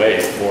traded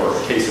away for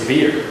a case of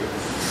beer.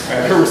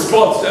 And her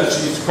response as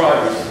she's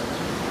crying is,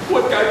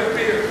 what kind of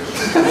beer?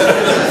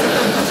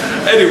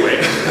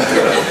 Anyway.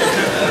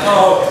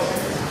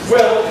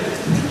 Well,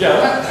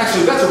 yeah,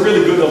 actually that's a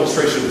really good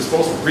illustration. It's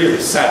also really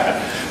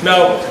sad.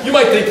 Now, you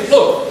might think,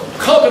 look,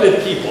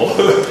 competent people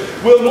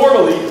will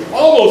normally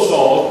almost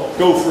all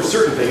go for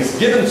certain things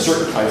given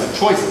certain kinds of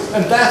choices.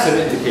 And that's an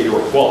indicator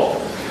of quality.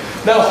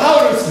 Now, how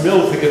does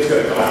Mill think it's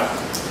going to come out?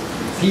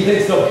 He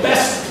thinks the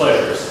best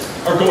pleasures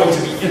are going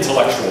to be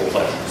intellectual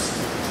pleasures.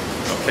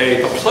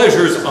 Okay, the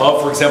pleasures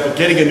of, for example,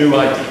 getting a new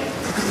idea.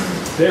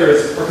 There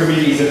is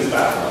Archimedes in his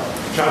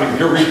background, shouting,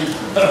 you're reading.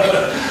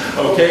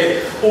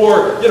 Okay,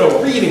 or, you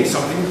know, reading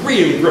something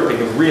really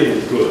gripping and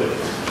really good.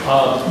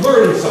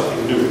 Learning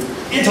something new.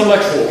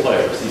 Intellectual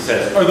pleasures, he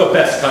says, are the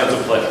best kinds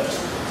of pleasures.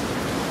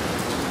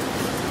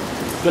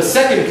 The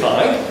second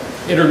kind,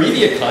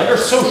 intermediate kind, are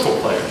social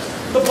pleasures.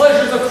 The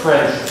pleasures of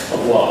friendship,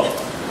 of love,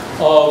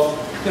 of,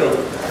 you know,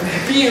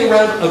 being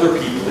around other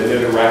people and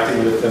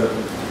interacting with them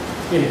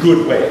in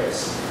good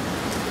ways.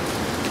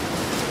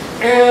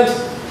 And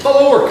the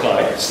lower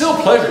kind, still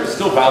pleasures,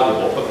 still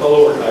valuable, but the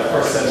lower kind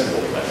are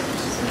sensual pleasures.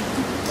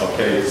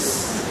 Okay,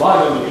 it's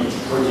lying on the beach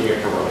drinking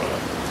a Corona.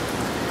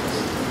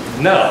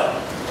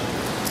 Now,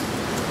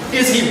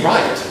 is he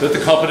right that the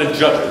competent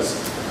judges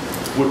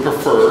would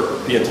prefer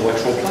the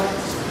intellectual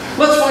pleasures?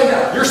 Let's find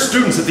out. You're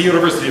students at the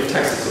University of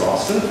Texas at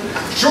Austin.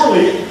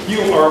 Surely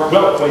you are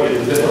well acquainted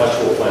with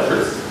intellectual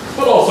pleasures,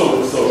 but also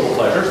with social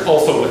pleasures,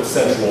 also with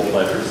sensual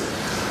pleasures.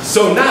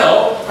 So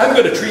now, I'm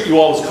going to treat you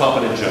all as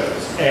competent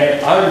judges,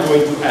 and I'm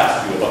going to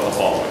ask you about the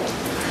following.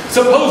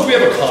 Suppose we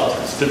have a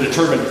contest to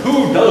determine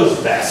who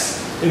does best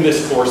in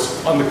this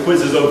course on the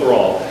quizzes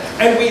overall,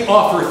 and we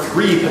offer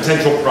 3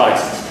 potential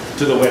prizes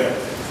to the winner.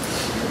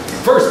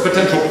 First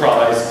potential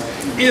prize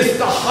is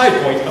the high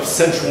point of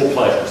sensual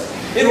pleasures.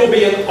 It will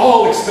be an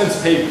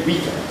all-expense-paid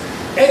weekend,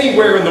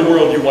 anywhere in the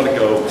world you want to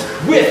go,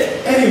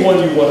 with anyone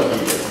you want to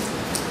be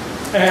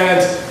with.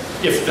 And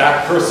if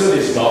that person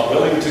is not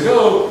willing to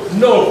go,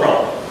 no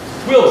problem.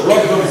 We'll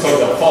drug them so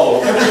they'll follow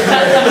everything.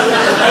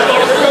 And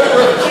they'll remember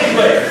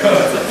anyway.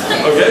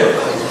 Okay?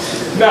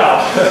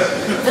 Now,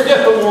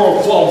 forget the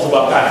moral qualms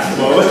about that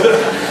for a moment.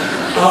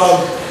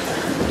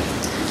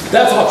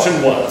 That's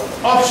option 1.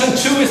 Option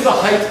 2 is the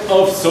height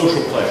of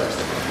social pleasures.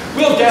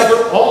 We'll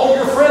gather all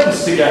your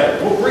friends together.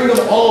 We'll bring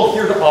them all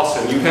here to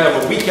Austin. You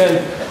have a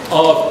weekend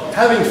of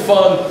having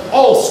fun.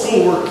 All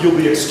schoolwork you'll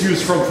be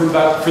excused from for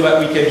that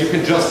weekend. You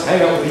can just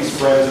hang out with these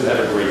friends and have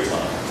a great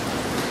time.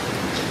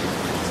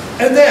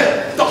 And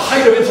then, the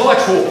height of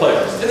intellectual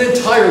pleasures. An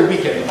entire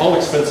weekend, all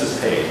expenses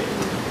paid,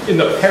 in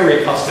the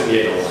Perry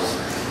Castaneda line.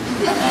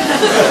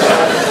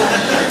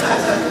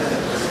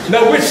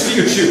 Now, which do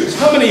you choose?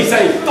 How many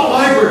say, the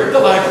library, the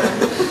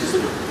library?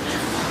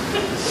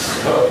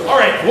 All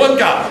right, one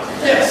guy.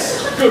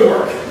 Yes, good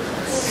work.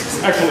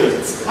 Actually,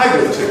 I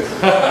would too.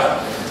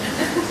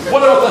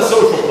 What about the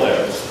social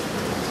pleasures?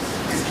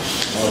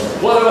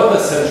 What about the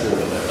sensual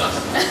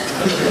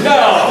pleasures?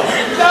 No,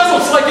 that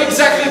looks like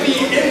exactly the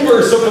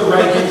inverse of the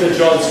ranking that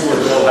John Stuart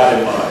Mill had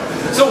in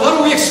mind. So how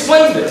do we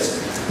explain this?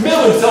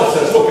 Mill himself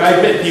says, look, I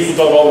admit people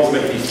don't always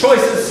make these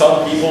choices.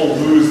 Some people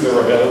lose their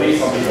ability.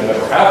 Some people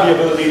never have the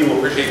ability to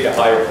appreciate the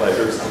higher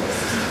pleasures.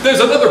 There's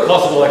another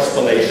possible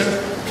explanation,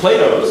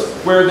 Plato's,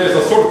 where there's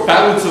a sort of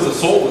balance of the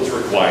soul that's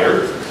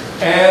required.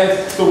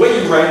 And the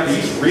way you rank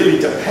these really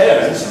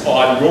depends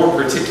on your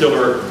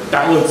particular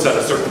balance at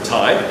a certain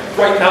time.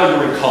 Right now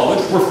you're in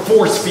college. We're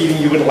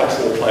force-feeding you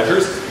intellectual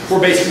pleasures.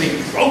 We're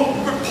basically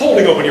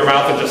holding open your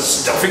mouth and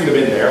just stuffing them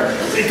in there.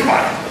 Say, come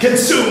on,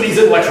 consume these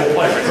intellectual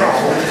pleasures. You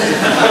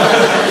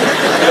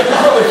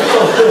probably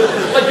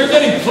feel like you're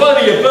getting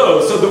plenty of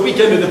those, so the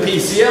weekend in the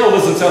PCL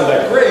doesn't sound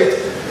that great.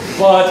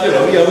 But, you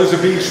know, the others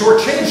are being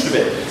shortchanged a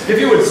bit. If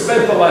you had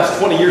spent the last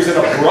 20 years in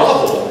a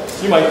brothel,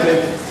 you might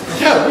think,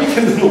 yeah,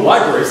 weekend in the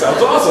library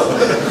sounds awesome.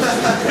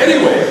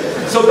 Anyway,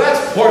 so that's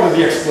part of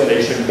the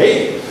explanation,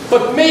 maybe.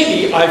 But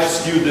maybe I've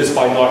skewed this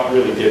by not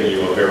really giving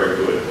you a very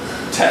good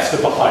test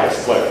of the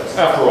highest pleasures.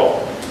 After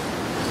all,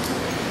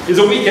 is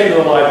a weekend in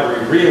the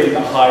library really the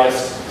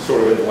highest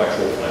sort of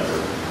intellectual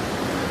pleasure?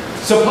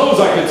 Suppose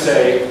I could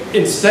say,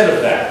 instead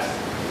of that,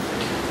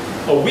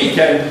 a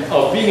weekend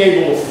of being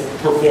able to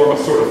perform a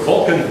sort of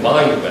Vulcan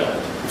mind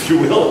meld, if you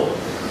will,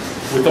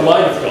 with the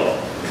mind of God.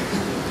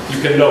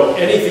 You can know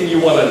anything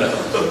you want to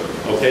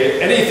know, okay?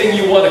 Anything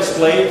you want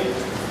explained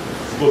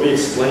will be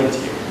explained to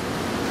you.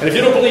 And if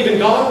you don't believe in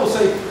God, we'll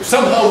say,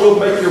 somehow we'll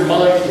make your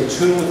mind in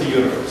tune with the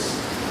universe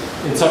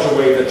in such a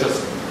way that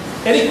just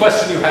any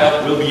question you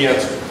have will be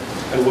answered,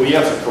 and will be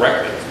answered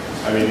correctly.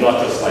 I mean,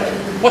 not just like,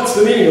 what's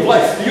the meaning of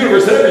life, the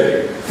universe, and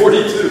everything?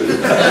 42.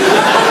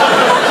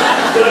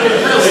 But I mean,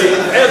 really,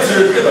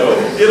 answered,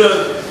 you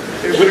know,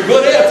 with a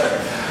good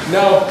answer.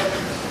 Now,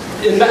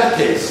 in that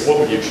case, what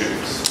would you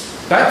choose?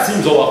 That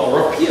seems a lot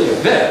more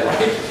appealing then,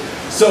 right?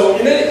 So,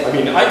 I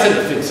mean, I tend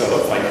to think so.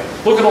 It's like,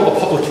 look at all the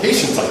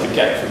publications I could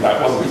get from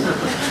that one week.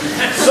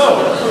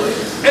 So,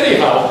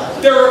 anyhow,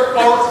 there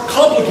are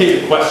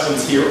complicated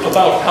questions here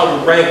about how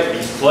to rank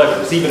these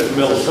pleasures, even if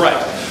Mill's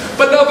right.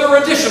 But now there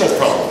are additional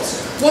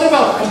problems. What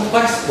about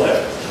complex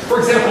pleasure? For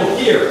example,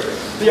 here,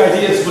 the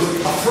idea is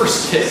with a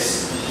first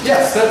kiss.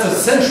 Yes, that's a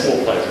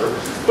sensual pleasure,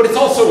 but it's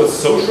also a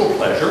social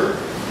pleasure.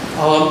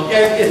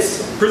 And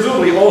it's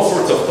presumably all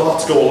sorts of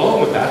thoughts go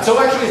along with that. So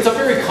actually it's a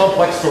very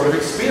complex sort of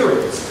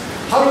experience.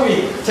 How do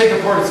we take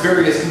apart its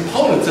various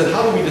components and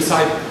how do we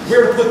decide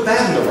where to put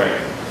that in the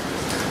rank?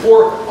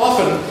 Or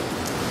often,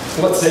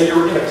 let's say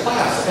you're in a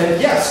class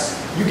and yes,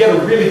 you get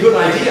a really good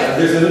idea.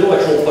 There's an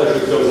intellectual pleasure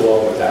that goes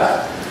along with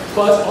that.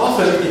 But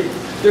often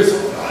there's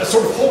a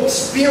sort of whole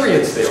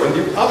experience there and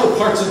the other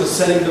parts of the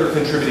setting that are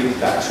contributing to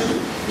that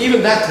too.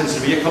 Even that tends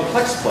to be a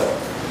complex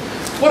pleasure.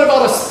 What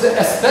about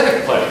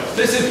aesthetic pleasure?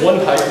 This is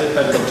one type that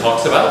Bentham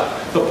talks about.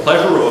 The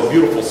pleasure of a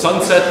beautiful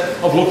sunset,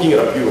 of looking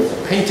at a beautiful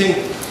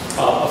painting,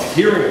 of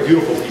hearing a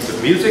beautiful piece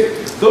of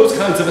music. Those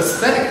kinds of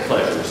aesthetic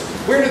pleasures,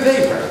 where do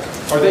they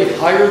rank? Are they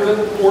higher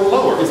than or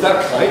lower? Is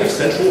that a kind of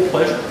sensual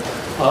pleasure?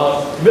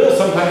 Mill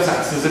sometimes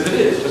acts as if it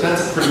is, but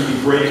that's a pretty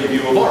degrading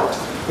view of art.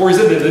 Or is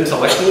it an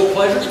intellectual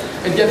pleasure?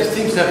 And yet it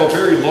seems to have a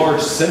very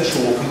large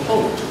sensual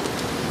component.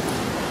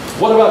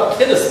 What about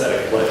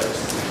kinesthetic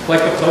pleasures?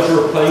 Like the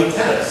pleasure of playing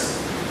tennis.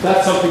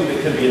 That's something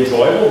that can be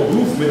enjoyable,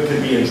 movement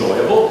can be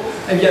enjoyable,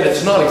 and yet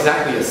it's not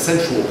exactly a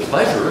sensual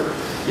pleasure,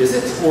 is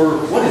it? Or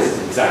what is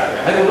it exactly?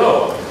 I don't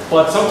know.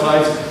 But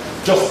sometimes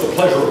just the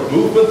pleasure of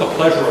movement, the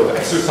pleasure of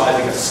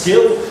exercising a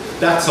skill,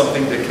 that's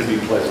something that can be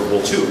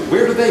pleasurable too.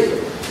 Where do they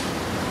go?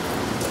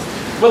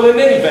 Well, in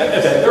any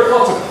event, there are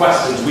lots of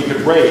questions we could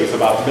raise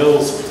about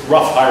Mill's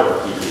rough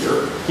hierarchy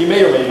here. He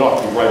may or may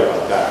not be right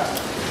about that.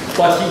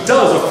 But he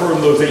does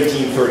affirm those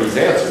 1830s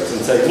answers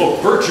and say,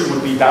 look, virtue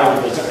would be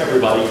valuable to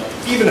everybody,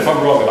 even if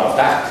I'm wrong about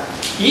that.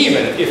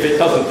 Even if it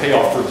doesn't pay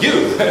off for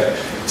you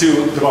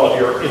to develop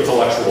your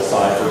intellectual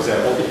side, for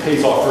example, it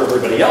pays off for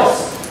everybody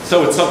else.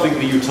 So it's something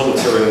the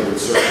utilitarian would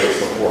certainly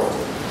support.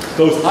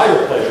 Those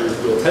higher pleasures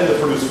will tend to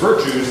produce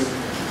virtues,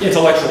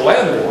 intellectual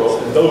and moral,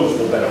 and those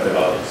will benefit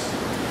others.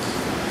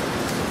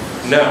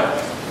 Now,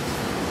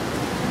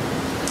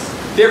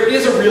 there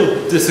is a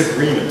real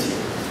disagreement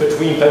here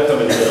between Bentham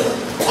and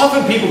Mill.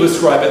 Often people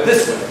describe it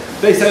this way.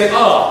 They say,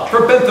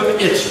 for Bentham,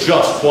 it's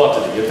just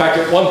quantity. In fact,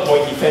 at one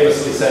point he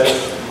famously said,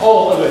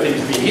 all other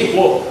things being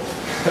equal,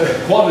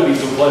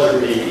 quantities of pleasure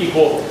being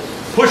equal,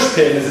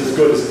 pushpin is as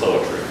good as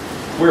poetry.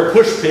 Where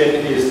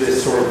pushpin is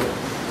this sort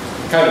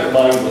of kind of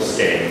mindless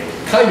game.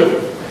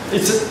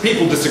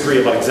 People disagree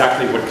about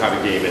exactly what kind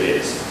of game it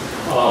is.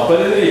 But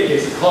in any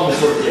case, a common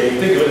sort of game,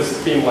 think of it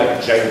as being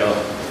like Jenga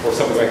or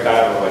something like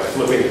that, or like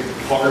flipping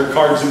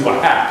cards into a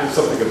hat or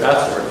something of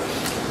that sort.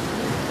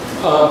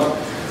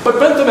 But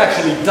Bentham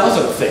actually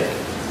doesn't think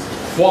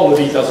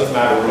quality doesn't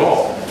matter at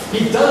all.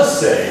 He does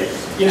say,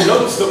 in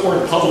notes that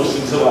weren't published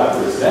until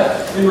after his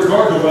death, in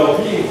regard to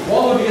well-being,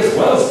 quality as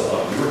well as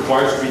quantity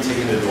requires to be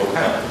taken into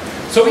account.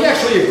 So he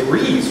actually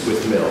agrees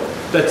with Mill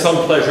that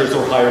some pleasures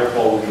are higher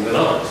quality than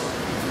others.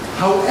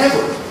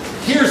 However,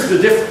 here's the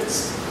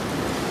difference.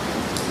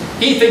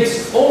 He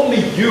thinks only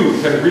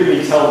you can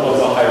really tell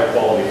what's a higher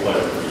quality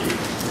pleasure for you.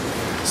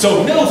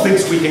 So Mill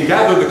thinks we can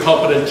gather the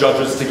competent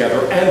judges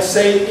together and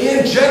say,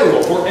 in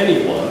general, for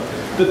anyone,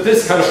 that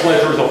this kind of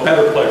pleasure is a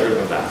better pleasure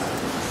than that.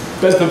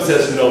 Bentham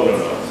says, no, no,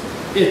 no.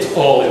 It's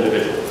all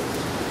individual.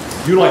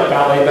 You like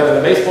ballet better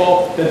than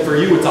baseball, then for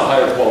you it's a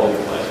higher quality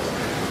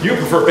pleasure. You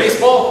prefer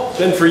baseball,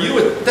 then for you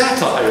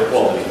that's a higher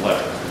quality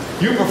pleasure.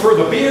 You prefer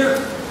the beer,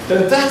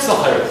 then that's a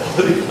higher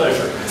quality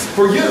pleasure.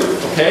 For you,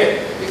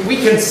 okay, we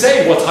can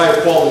say what's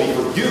higher quality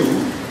for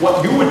you,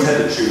 what you would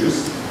tend to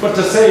choose, but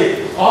to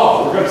say,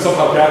 oh, we're going to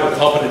somehow gather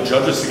competent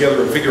judges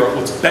together and figure out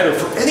what's better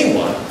for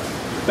anyone,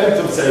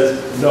 Bentham says,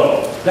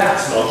 no,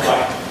 that's not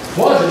right.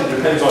 Quantity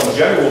depends on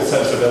general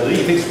sensibility.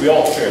 He thinks we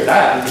all share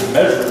that. We can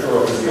measure it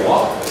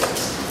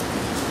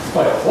neurophysiologically.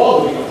 But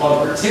quality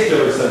upon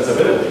particular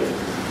sensibility,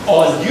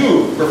 on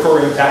you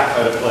preferring that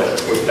kind of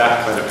pleasure or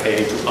that kind of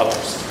pain to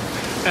others.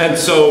 And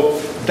so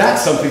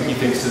that's something he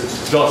thinks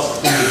is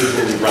just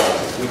individually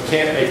relative. We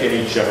can't make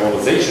any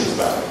generalizations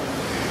about it.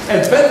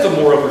 And Bentham,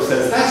 moreover,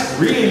 says that's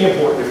really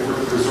important if we're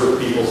to preserve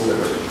people's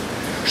liberty.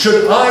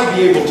 Should I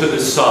be able to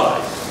decide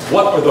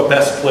what are the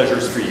best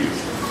pleasures for you?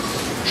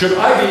 Should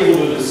I be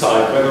able to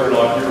decide whether or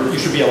not you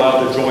should be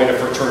allowed to join a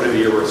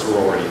fraternity or a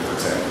sorority, for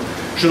example?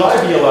 Should I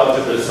be allowed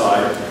to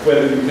decide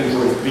whether you can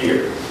drink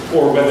beer,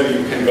 or whether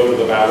you can go to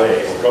the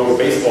ballet, or go to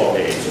baseball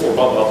games, or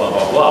blah, blah, blah,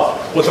 blah, blah,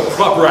 what the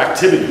proper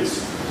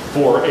activities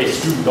for a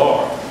student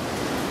are?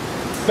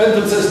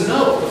 Bentham says,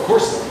 no, of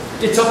course not.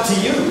 It's up to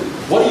you.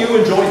 What do you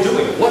enjoy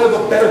doing? What are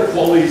the better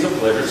qualities of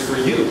pleasures for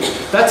you?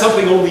 That's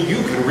something only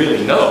you can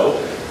really know,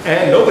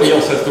 and nobody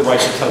else has the right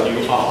to tell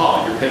you,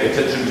 aha, you're paying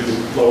attention to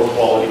lower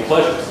quality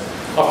pleasures.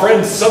 A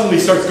friend suddenly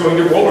starts going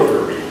to roller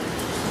derby,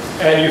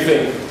 and you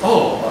think,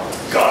 oh my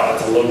God,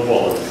 that's a low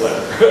quality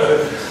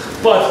pleasure.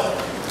 But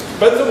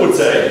Bentham would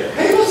say,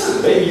 hey,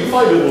 listen, maybe you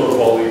find it a low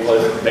quality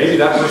pleasure. Maybe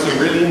that person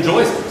really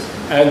enjoys it.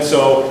 And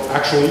so,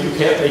 actually, you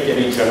can't make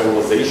any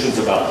generalizations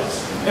about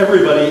this.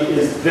 Everybody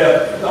is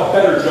a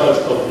better judge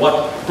of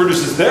what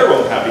produces their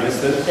own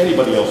happiness than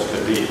anybody else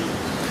could be.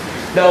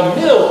 Now,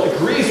 Mill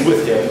agrees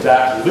with him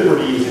that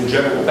liberty is in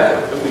general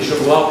better, that we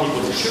should allow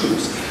people to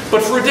choose,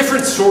 but for a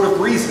different sort of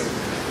reason.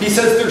 He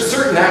says there's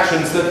certain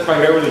actions that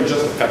primarily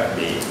just affect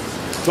me.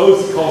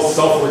 Those he calls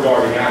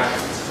self-regarding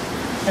actions.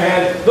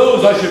 And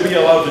those I should be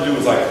allowed to do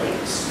as I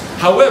please.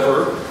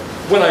 However,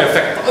 when I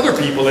affect other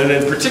people, and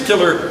in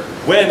particular,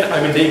 when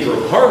I'm in danger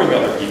of harming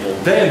other people,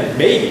 then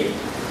maybe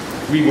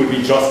we would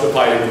be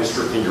justified in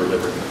restricting your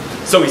liberty.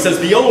 So he says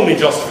the only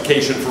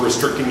justification for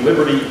restricting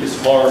liberty is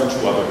harm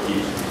to other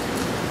people.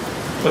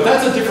 But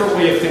that's a different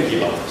way of thinking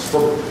about this.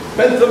 For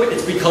Bentham,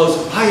 it's because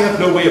I have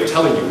no way of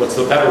telling you what's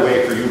the better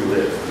way for you to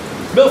live.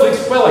 Mill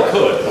thinks, well, I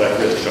could, but I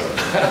really shouldn't.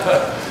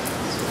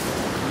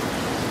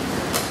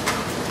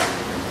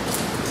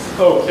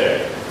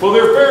 Okay, well,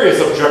 there are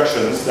various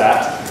objections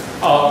that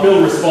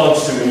Mill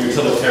responds to in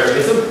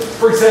utilitarianism.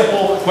 For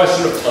example, a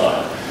question of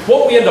time.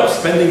 Won't we end up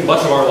spending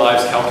much of our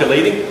lives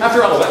calculating?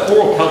 After all, that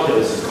moral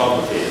calculus is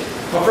complicated.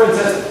 My friend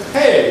says,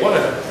 hey, want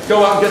to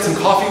go out and get some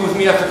coffee with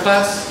me after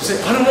class? You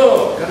say, I don't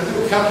know, got to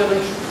do a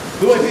calculation.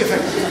 Who might be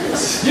affected?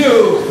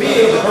 You,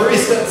 me, the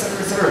barista,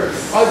 etc.,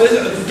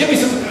 etc. Give me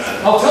some,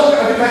 I'll tell you,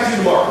 I'll get back to you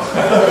tomorrow.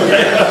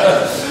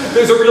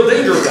 There's a real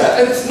danger of that.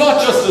 And it's not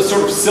just a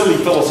sort of silly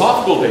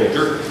philosophical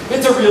danger,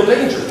 it's a real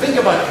danger. Think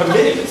about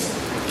committees.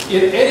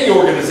 In any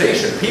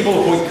organization,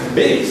 people appoint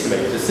committees to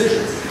make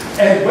decisions.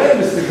 And when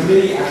does the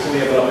committee actually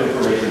have enough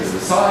information to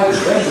decide?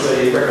 When do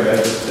they recommend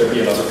that there be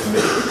another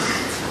committee?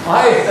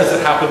 I, as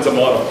it happens, am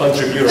on a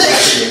bunch of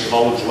university and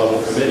college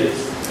level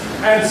committees.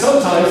 And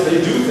sometimes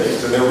they do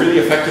things, and they're really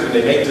effective, and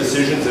they make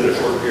decisions in a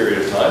short period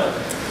of time.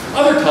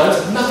 Other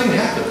times, nothing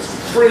happens.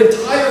 For an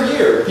entire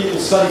year, people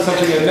study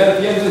something, and then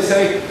at the end they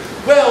say,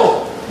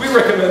 well, we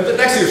recommend that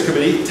next year's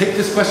committee take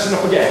this question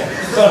up again.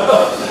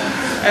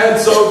 And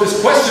so this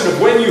question of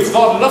when you've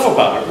thought enough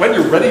about it, when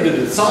you're ready to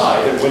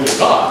decide, and when you're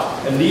not,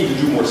 and need to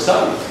do more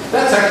study,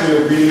 that's actually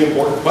a really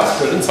important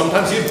question, and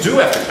sometimes you do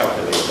have to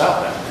calculate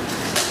about that.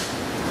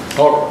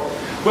 All right.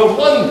 Well,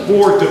 one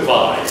more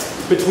divide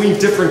between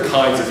different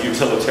kinds of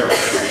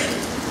utilitarianism.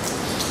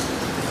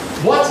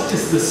 What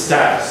is the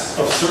status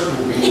of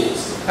certain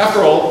rules?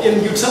 After all,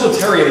 in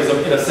utilitarianism,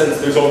 in a sense,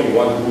 there's only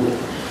one rule,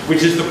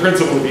 which is the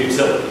principle of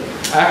utility.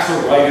 Acts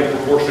are right in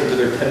proportion to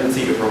their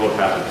tendency to promote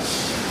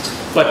happiness.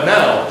 But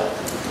now,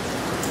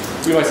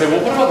 we might say,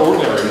 well, what about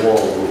ordinary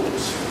moral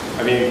rules?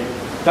 I mean,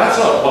 that's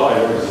not what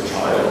I learned as a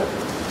child.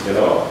 You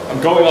know,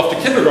 I'm going off to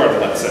kindergarten,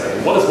 let's say,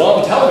 and what does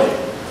mom tell me?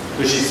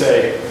 Does she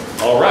say,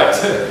 all right,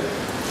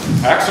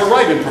 acts are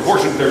right in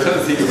proportion to their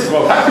tendency to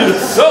promote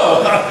happiness,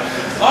 so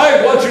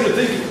I want you to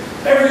think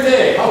every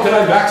day, how can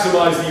I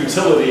maximize the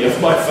utility of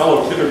my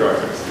fellow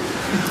kindergartners?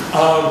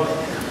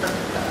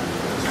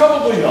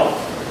 Probably not,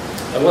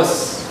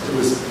 unless it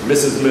was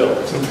Mrs. Mill.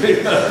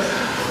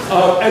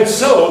 And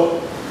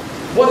so,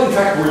 what in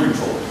fact were you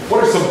told?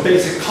 What are some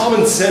basic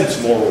common sense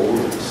moral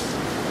rules?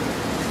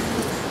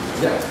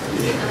 Yeah.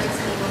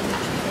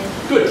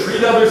 Good.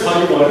 Treat others how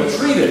you want to be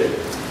treated.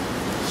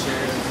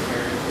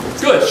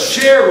 Good.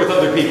 Share with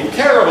other people.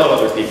 Care about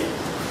other people.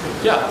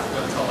 Yeah.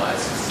 Don't tell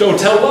lies. Don't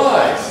tell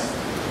lies.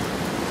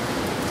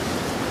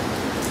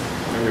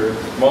 Your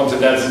moms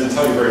and dads didn't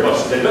tell you very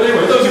much today, but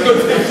anyway, those are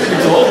good things to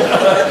be told.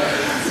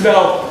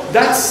 Now,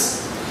 that's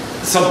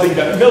something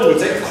that Mill would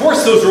say. Of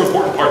course, those are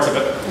important parts of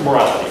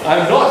morality.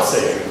 I'm not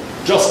saying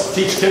just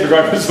teach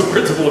kindergartners the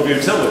principle of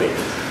utility.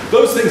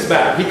 Those things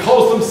matter. He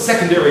calls them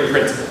secondary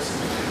principles.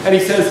 And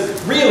he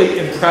says, really,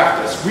 in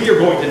practice, we are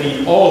going to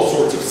need all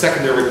sorts of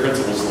secondary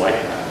principles like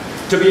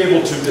that to be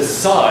able to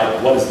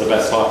decide what is the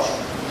best option.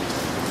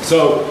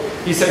 So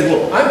he's saying,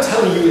 look, I'm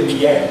telling you in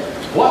the end,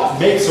 what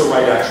makes a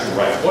right action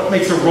right? What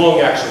makes a wrong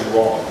action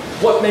wrong?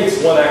 What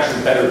makes one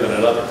action better than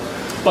another?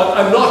 But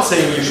I'm not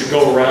saying you should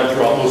go around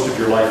throughout most of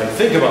your life and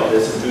think about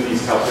this and do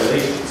these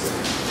calculations.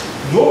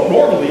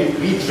 Normally,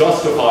 we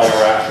justify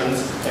our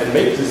actions and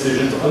make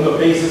decisions on the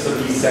basis of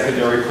these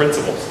secondary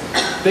principles.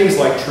 Things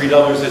like treat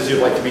others as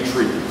you'd like to be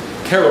treated,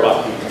 care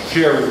about people,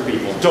 share with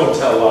people, don't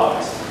tell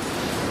lies.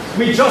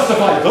 We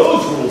justify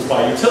those rules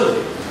by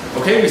utility.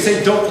 Okay, we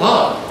say don't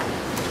lie.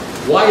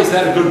 Why is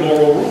that a good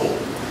moral rule?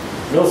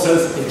 Mill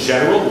says, in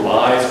general,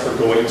 lies are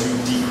going to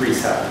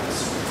decrease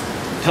happiness.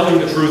 Telling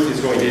the truth is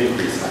going to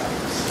increase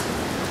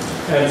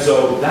happiness. And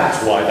so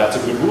that's why that's a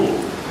good rule.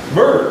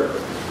 Murder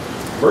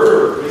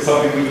is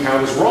something we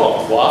count as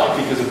wrong. Why?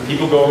 Because if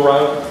people go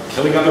around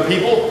killing other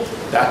people,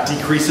 that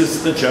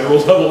decreases the general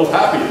level of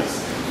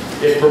happiness.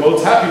 It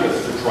promotes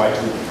happiness to try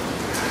to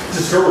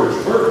discourage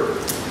murder.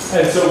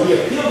 And so we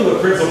appeal to the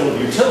principle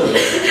of utility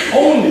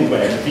only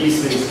when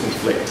these things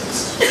conflict.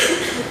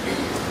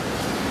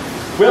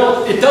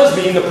 Well, it does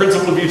mean the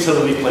principle of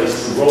utility plays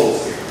two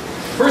roles here.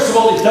 First of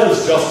all, it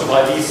does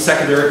justify these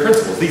secondary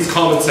principles, these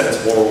common sense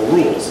moral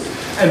rules.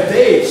 And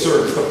they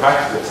serve as the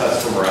practical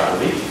test for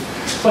morality.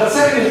 But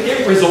second,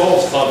 it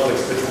resolves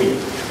conflicts between.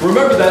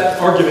 Remember that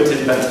argument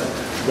in Bentham.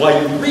 Why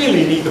you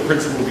really need the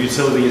principle of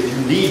utility is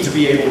you need to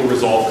be able to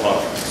resolve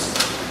conflicts.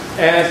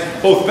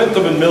 And both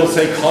Bentham and Mill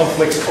say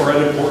conflicts are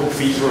an important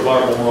feature of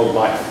our moral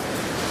life.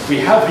 We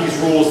have these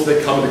rules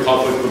that come into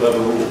conflict with other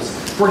rules.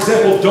 For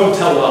example, don't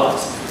tell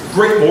lies.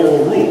 Great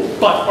moral rule.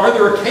 But are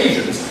there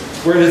occasions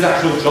where it is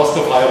actually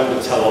justifiable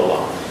to tell a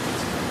lie?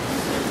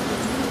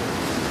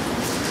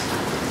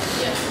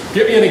 Yes.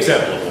 Give me an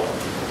example of one.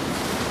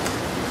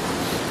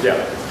 Yeah.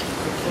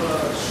 If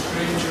a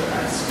stranger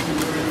asks you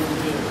where you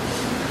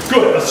live.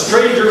 Good. A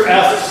stranger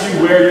asks you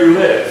where you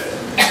live.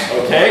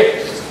 Okay?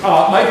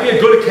 Might be a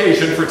good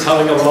occasion for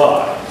telling a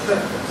lie.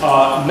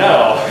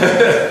 No.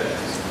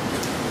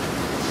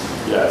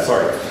 Yeah,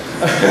 sorry.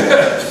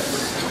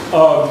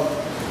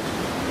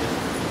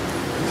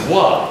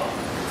 Why?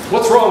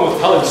 What's wrong with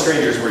telling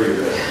strangers where you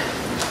live?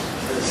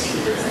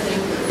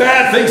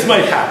 Bad things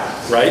might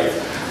happen, right?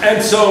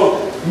 And so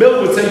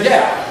Mill would say,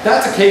 yeah,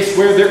 that's a case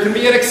where there can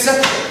be an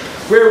exception,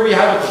 where we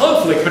have a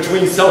conflict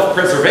between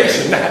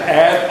self-preservation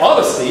and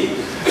honesty,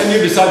 and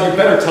you decide you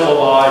better tell a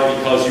lie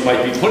because you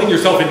might be putting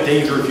yourself in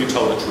danger if you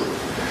tell the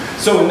truth.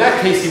 So in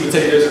that case, he would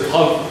say there's a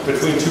conflict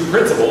between two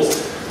principles: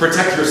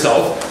 protect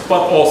yourself,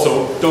 but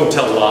also don't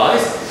tell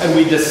lies, and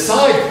we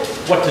decide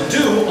what to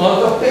do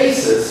on the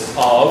basis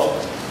of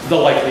the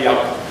likely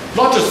outcome.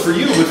 Not just for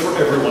you, but for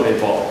everyone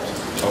involved,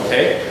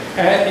 okay?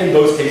 And in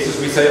those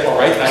cases, we say, all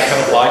right, that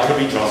kind of lie could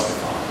be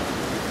justified.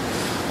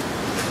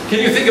 Can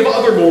you think of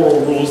other moral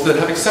rules that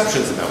have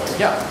exceptions in that way?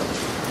 Yeah?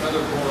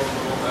 Another moral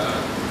rule,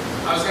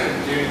 I was going to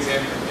do an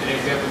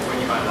example of when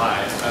you might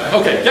lie.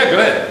 Okay, yeah, go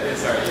ahead. Yeah,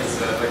 sorry,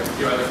 it's like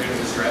you either feel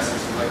distress or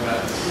something like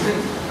that.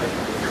 Like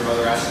if your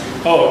mother asks you.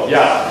 Oh,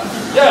 yeah.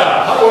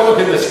 Yeah, how do I look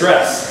in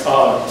distress?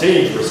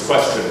 Dangerous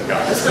question,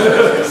 guys.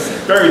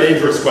 Very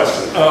dangerous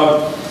question.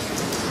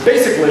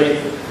 Basically,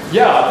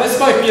 yeah, this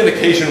might be an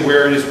occasion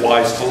where it is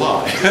wise to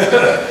lie.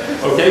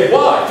 Okay,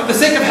 why? For the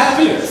sake of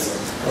happiness.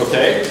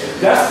 Okay,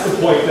 that's the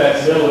point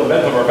that Mill and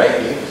Bentham are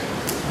making.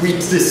 We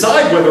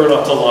decide whether or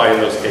not to lie in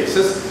those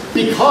cases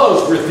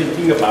because we're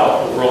thinking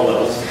about overall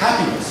levels of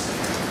happiness.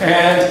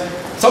 And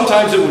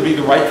sometimes it would be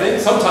the right thing.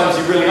 Sometimes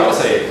you really ought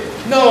to say,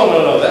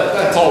 no,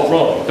 that's all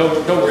wrong.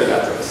 Don't wear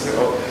that dress. You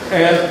know?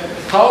 And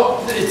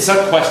how it's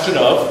a question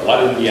of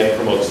what in the end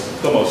promotes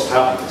the most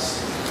happiness.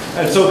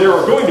 And so there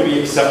are going to be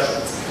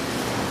exceptions.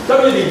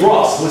 W.D.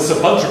 Ross lists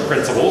a bunch of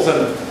principles,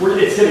 and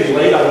it's getting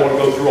late. I don't want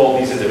to go through all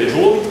these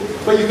individually.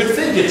 But you could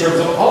think in terms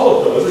of all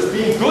of those as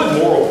being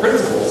good moral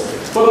principles,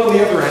 but on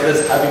the other hand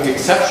as having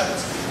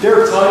exceptions.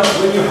 There are times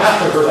when you have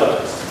to hurt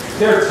others.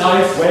 There are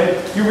times when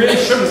you really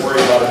shouldn't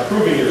worry about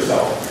improving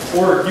yourself,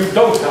 or you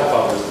don't help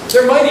others.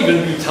 There might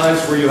even be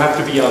times where you have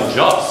to be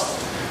unjust,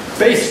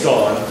 based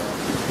on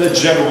the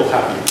general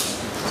happiness.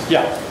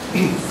 Yeah?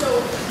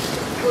 So,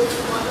 would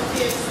one of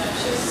the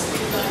exceptions be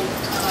like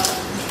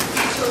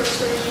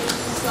torturing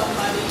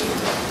somebody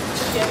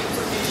to get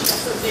information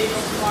so they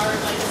don't warrant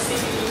like a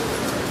city?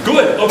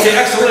 Good. Okay,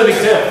 excellent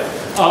example.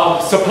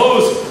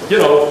 Suppose,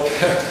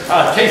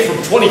 case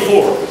from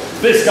 24.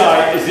 This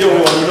guy is the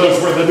only one who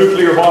knows where the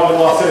nuclear bomb in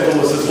Los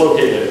Angeles is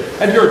located.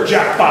 And you're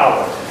Jack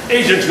Bauer,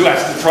 agent who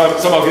has to try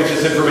somehow get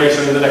this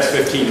information in the next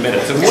 15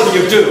 minutes. And what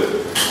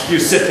do? You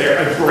sit there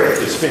and break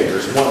his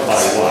fingers one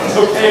by one,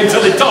 okay,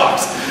 until he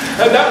talks.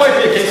 And that might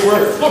be a case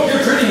where, look,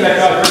 you're treating that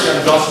guy very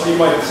unjustly. You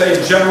might say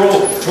in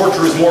general,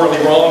 torture is morally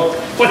wrong,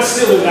 but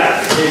still in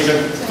that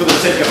occasion, for the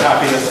sake of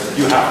happiness,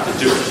 you have to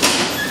do it.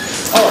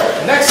 All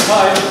right, next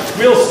time,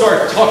 we'll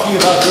start talking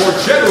about more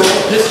general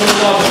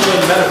epistemological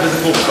and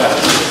metaphysical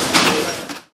questions.